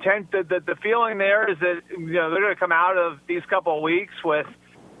think the intent, that the feeling there is that, they're going to come out of these couple of weeks with,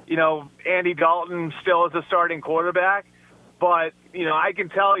 Andy Dalton still as a starting quarterback. But, I can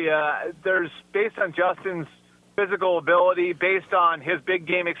tell you, there's, based on Justin's physical ability, based on his big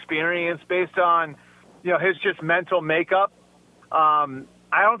game experience, based on, his just mental makeup,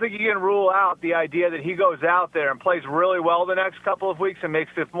 I don't think you can rule out the idea that he goes out there and plays really well the next couple of weeks and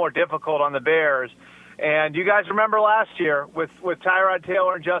makes it more difficult on the Bears. And you guys remember last year with Tyrod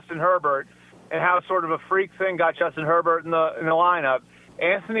Taylor and Justin Herbert and how sort of a freak thing got Justin Herbert in the lineup.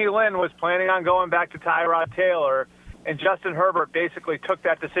 Anthony Lynn was planning on going back to Tyrod Taylor, and Justin Herbert basically took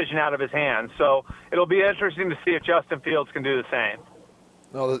that decision out of his hands. So it'll be interesting to see if Justin Fields can do the same.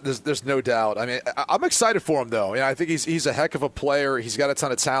 No, there's no doubt. I mean, I'm excited for him, though. I think he's a heck of a player. He's got a ton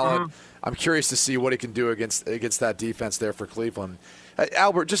of talent. Mm-hmm. I'm curious to see what he can do against that defense there for Cleveland.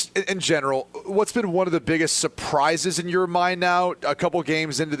 Albert, just in general, what's been one of the biggest surprises in your mind now, a couple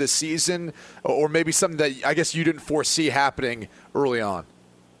games into the season, or maybe something that I guess you didn't foresee happening early on?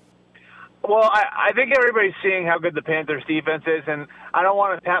 Well, I think everybody's seeing how good the Panthers' defense is, and I don't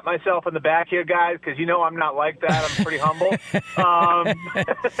want to pat myself on the back here, guys, because I'm not like that. I'm pretty humble.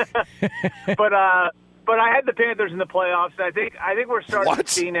 But I had the Panthers in the playoffs, and I think we're starting to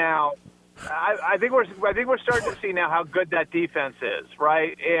see now. I think we're starting to see now how good that defense is,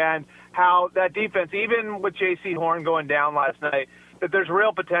 right? And how that defense, even with J.C. Horn going down last night, that there's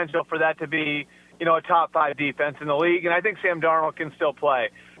real potential for that to be, a top 5 defense in the league. And I think Sam Darnold can still play.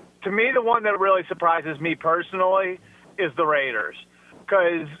 To me, the one that really surprises me personally is the Raiders,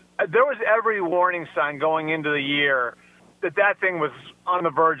 because there was every warning sign going into the year that thing was on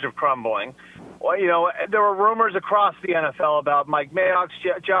the verge of crumbling. well, there were rumors across the NFL about Mike Mayock's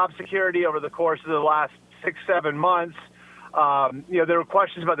job security over the course of the last 6-7 months. There were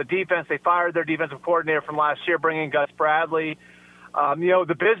questions about the defense. They fired their defensive coordinator from last year, bringing Gus Bradley.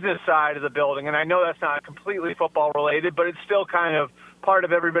 The business side of the building, and I know that's not completely football related, but it's still kind of part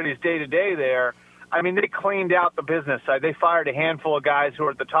of everybody's day-to-day there. I mean, they cleaned out the business side. They fired a handful of guys who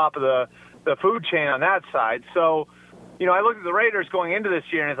were at the top of the food chain on that side. So, I looked at the Raiders going into this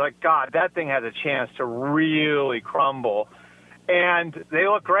year, and it's like, God, that thing has a chance to really crumble. And they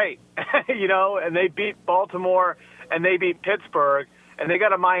look great, and they beat Baltimore and they beat Pittsburgh, and they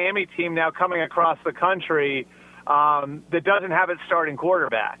got a Miami team now coming across the country that doesn't have its starting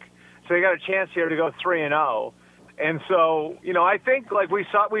quarterback. So they got a chance here to go 3-0. And so, I think we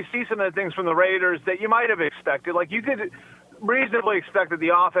see some of the things from the Raiders that you might have expected. Like you could reasonably expect that the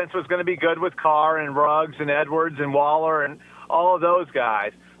offense was going to be good with Carr and Ruggs and Edwards and Waller and all of those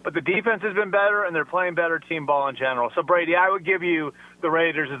guys. But the defense has been better, and they're playing better team ball in general. So, Brady, I would give you the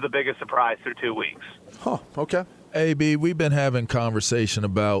Raiders as the biggest surprise through 2 weeks. Huh, okay. AB, we've been having conversation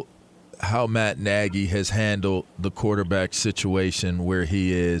about how Matt Nagy has handled the quarterback situation where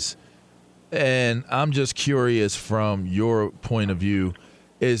he is. And I'm just curious from your point of view,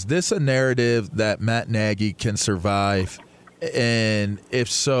 is this a narrative that Matt Nagy can survive? And if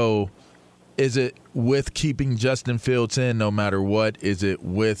so, is it with keeping Justin Fields in no matter what? Is it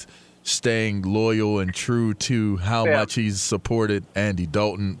with staying loyal and true to how much he's supported Andy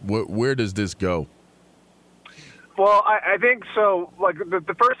Dalton? Where does this go? Well, I think so. Like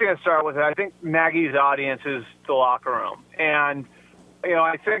the first thing I start with, I think Nagy's audience is the locker room. And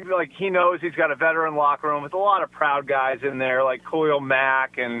I think he knows he's got a veteran locker room with a lot of proud guys in there, like Khalil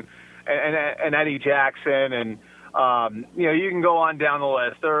Mack and Eddie Jackson, and you can go on down the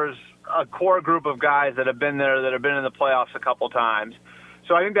list. There's a core group of guys that have been there, that have been in the playoffs a couple times.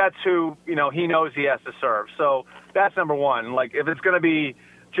 So I think that's who he knows he has to serve. So that's number one. Like if it's going to be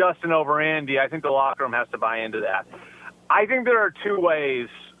Justin over Andy, I think the locker room has to buy into that. I think there are two ways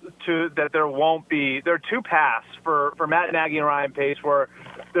there are two paths for Matt Nagy and Ryan Pace where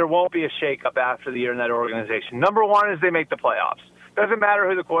there won't be a shakeup after the year in that organization. Number one is they make the playoffs. Doesn't matter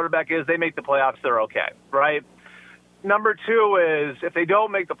who the quarterback is, they make the playoffs, they're okay, right? Number two is if they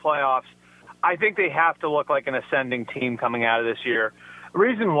don't make the playoffs, I think they have to look like an ascending team coming out of this year. The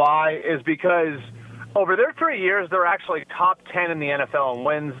reason why is because over their 3 years, they're actually top 10 in the NFL in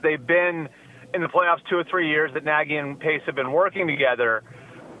wins. They've been in the playoffs 2 or 3 years that Nagy and Pace have been working together.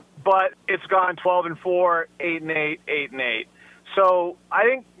 But it's gone 12-4, 8-8, 8-8. So I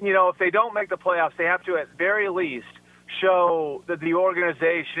think, if they don't make the playoffs, they have to at very least show that the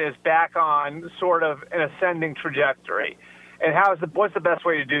organization is back on sort of an ascending trajectory. And what's the best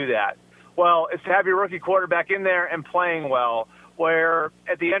way to do that? Well, it's to have your rookie quarterback in there and playing well, where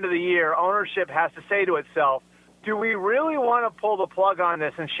at the end of the year, ownership has to say to itself, do we really want to pull the plug on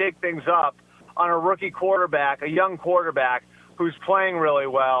this and shake things up on a rookie quarterback, a young quarterback, who's playing really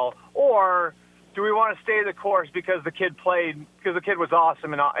well, or do we want to stay the course because the kid was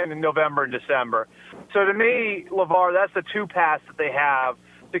awesome in November and December? So to me, LeVar, that's the two paths that they have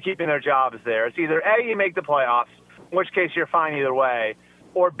to keeping their jobs there. It's either A, you make the playoffs, in which case you're fine either way,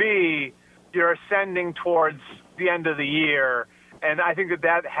 or B, you're ascending towards the end of the year, and I think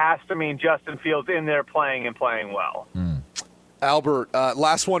that has to mean Justin Fields in there playing and playing well. Albert,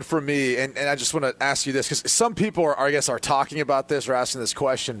 last one for me, and I just want to ask you this because some people are talking about this or asking this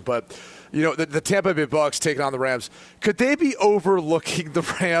question, but the Tampa Bay Bucks taking on the Rams, could they be overlooking the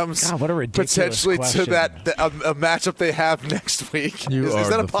Rams? God, what a ridiculous potentially question. to a matchup they have next week? Is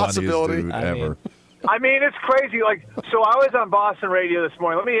that a possibility? Dude ever. I mean, it's crazy. So I was on Boston radio this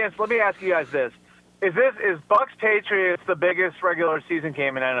morning. Let me ask you guys this: Is Bucks Patriots the biggest regular season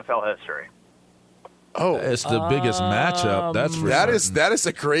game in NFL history? Oh, it's the biggest matchup. That's for that certain. is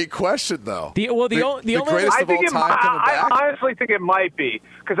a great question, though. The only greatest of all time coming back. I honestly think it might be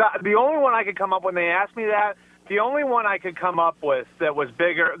because the only one I could come up when they asked me that, the only one I could come up with that was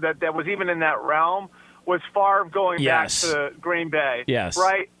bigger, that was even in that realm, was Favre going back to Green Bay. Yes.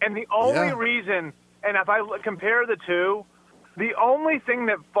 Right, and the only reason, and if I compare the two, the only thing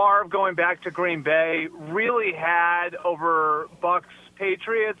that Favre going back to Green Bay really had over Bucks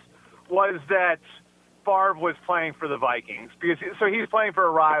Patriots was that Favre was playing for the Vikings so he's playing for a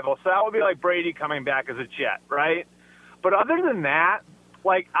rival. So that would be like Brady coming back as a Jet, right? But other than that,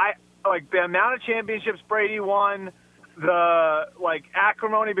 the amount of championships Brady won, the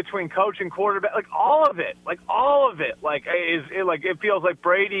acrimony between coach and quarterback, all of it, it feels like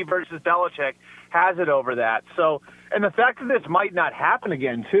Brady versus Belichick has it over that. So, and the fact that this might not happen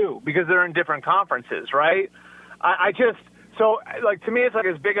again too, because they're in different conferences, right? So, like, to me, it's like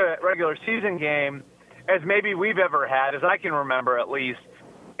as big a regular season game as maybe we've ever had, as I can remember at least.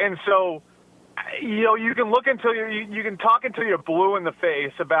 And so, you know, you can look until you can talk until you're blue in the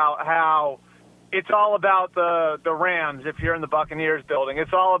face about how it's all about the Rams if you're in the Buccaneers building.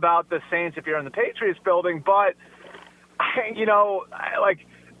 It's all about the Saints if you're in the Patriots building. But, you know, like,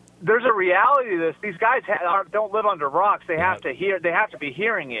 there's a reality to this. These guys don't live under rocks. They have to hear. They have to be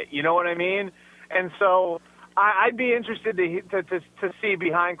hearing it. You know what I mean? And so I'd be interested to see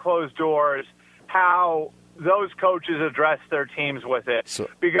behind closed doors how those coaches address their teams with it. So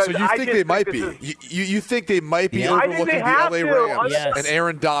you think they might be? You think they might be overlooking the LA Rams and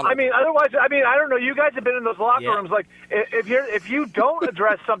Aaron Donald? I mean, otherwise, I don't know. You guys have been in those locker rooms. Like, if you don't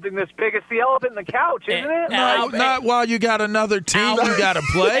address something this big, it's the elephant in the couch, isn't it? Not while you got another team you got to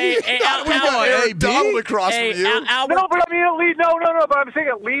play. We got Aaron Donald across from you. No, but I mean, at least no. But I'm saying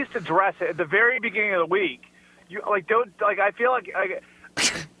at least address it at the very beginning of the week. You I feel like.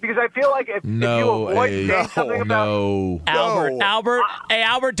 Because I feel like if you avoid saying something about Albert, hey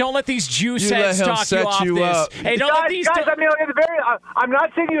Albert, don't let these juice heads talk you off this. Hey, don't let these guys. I mean, at the very, I'm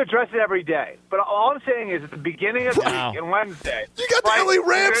not saying you address it every day, but all I'm saying is at the beginning of the week and Wednesday. You got the LA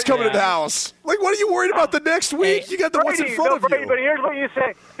Rams coming to the house. Like, what are you worried about the next week? You got the ones in front of you. But here's what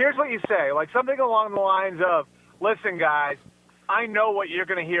you say. Like something along the lines of, "Listen, guys, I know what you're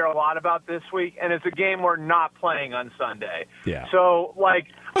going to hear a lot about this week, and it's a game we're not playing on Sunday. Yeah. So, like,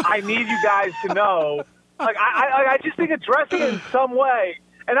 I need you guys to know. Like, I just think address it in some way.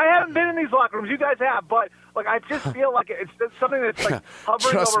 And I haven't been in these locker rooms. You guys have, but like I just feel like it's something that's like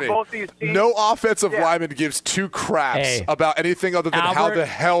hovering over both these teams. No offensive lineman gives two craps about anything other than how the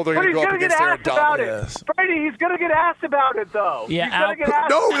hell they're going to go up against Aaron Donald. Brady, he's going to get asked about it, though. Yeah,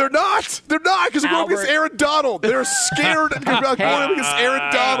 no, they're not. They're not because they're going against Aaron Donald. They're scared about going up against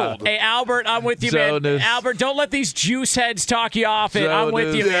Aaron Donald. Hey, Albert, I'm with you, man. Albert, don't let these juice heads talk you off it. I'm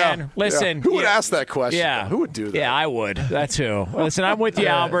with you, man. Listen. Who would ask that question? Yeah. Who would do that? Yeah, I would. That's who. Listen, I'm with you,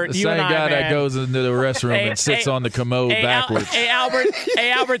 Albert. The you same and I, guy man. that goes into the restroom and sits on the commode backwards. Hey,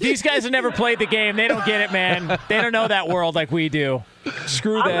 Albert, these guys have never played the game. They don't get it, man. They don't know that world like we do.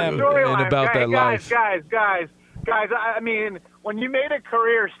 Screw them. And about that life. Guys, I mean, when you made a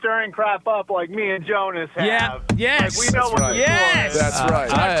career stirring crap up like me and Jonas have, yes, like we know what That's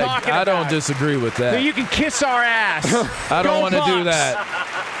right. I don't disagree with that. So you can kiss our ass. I don't want to do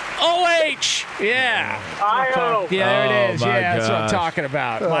that. OH! Yeah. I-O. Yeah, there it is. my Yeah, that's what I'm gosh. talking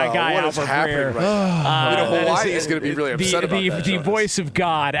about. My guy, what is Albert happening Breer. right now? Hawaii is going to be really upset about that. The voice of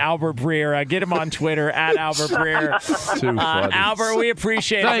God, Albert Breer. Get him on Twitter, at Albert Breer. Too funny. Albert, we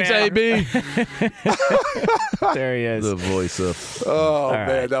appreciate Thanks, it, man. AB. There he is. The voice of.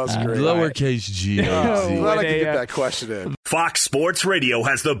 Man, that was great. Lowercase g. Glad I could get that question in. Fox Sports Radio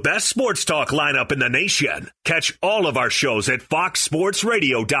has the best sports talk lineup in the nation. Catch all of our shows at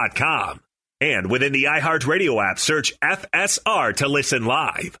foxsportsradio.com. And within the iHeartRadio app, search FSR to listen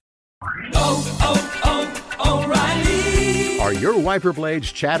live. O'Reilly. Are your wiper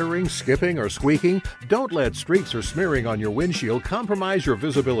blades chattering, skipping, or squeaking? Don't let streaks or smearing on your windshield compromise your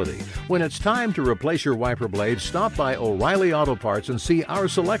visibility. When it's time to replace your wiper blades, stop by O'Reilly Auto Parts and see our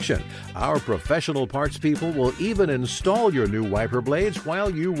selection. Our professional parts people will even install your new wiper blades while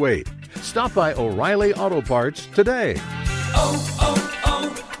you wait. Stop by O'Reilly Auto Parts today.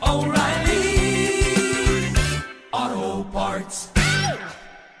 O'Reilly Auto Parts.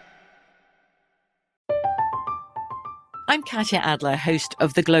 I'm Katya Adler, host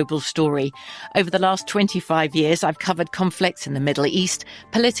of The Global Story. Over the last 25 years, I've covered conflicts in the Middle East,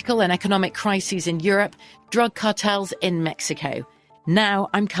 political and economic crises in Europe, drug cartels in Mexico. Now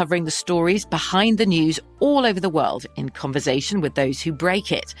I'm covering the stories behind the news all over the world in conversation with those who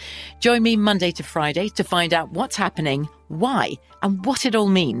break it. Join me Monday to Friday to find out what's happening, why, and what it all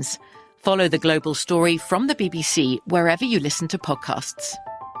means. Follow The Global Story from the BBC wherever you listen to podcasts.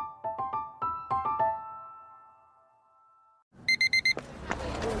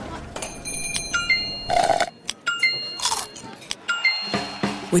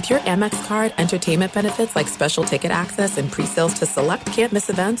 With your Amex card, entertainment benefits like special ticket access and pre-sales to select can't-miss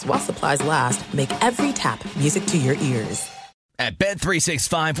events while supplies last make every tap music to your ears. At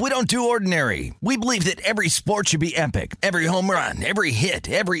Bet365, we don't do ordinary. We believe that every sport should be epic. Every home run, every hit,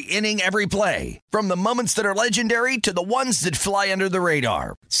 every inning, every play. From the moments that are legendary to the ones that fly under the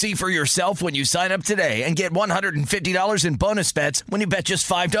radar. See for yourself when you sign up today and get $150 in bonus bets when you bet just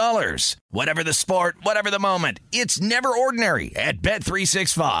 $5. Whatever the sport, whatever the moment, it's never ordinary at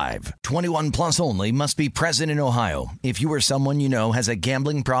Bet365. 21 plus only. Must be present in Ohio. If you or someone you know has a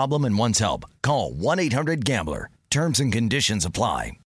gambling problem and wants help, call 1-800-GAMBLER. Terms and conditions apply.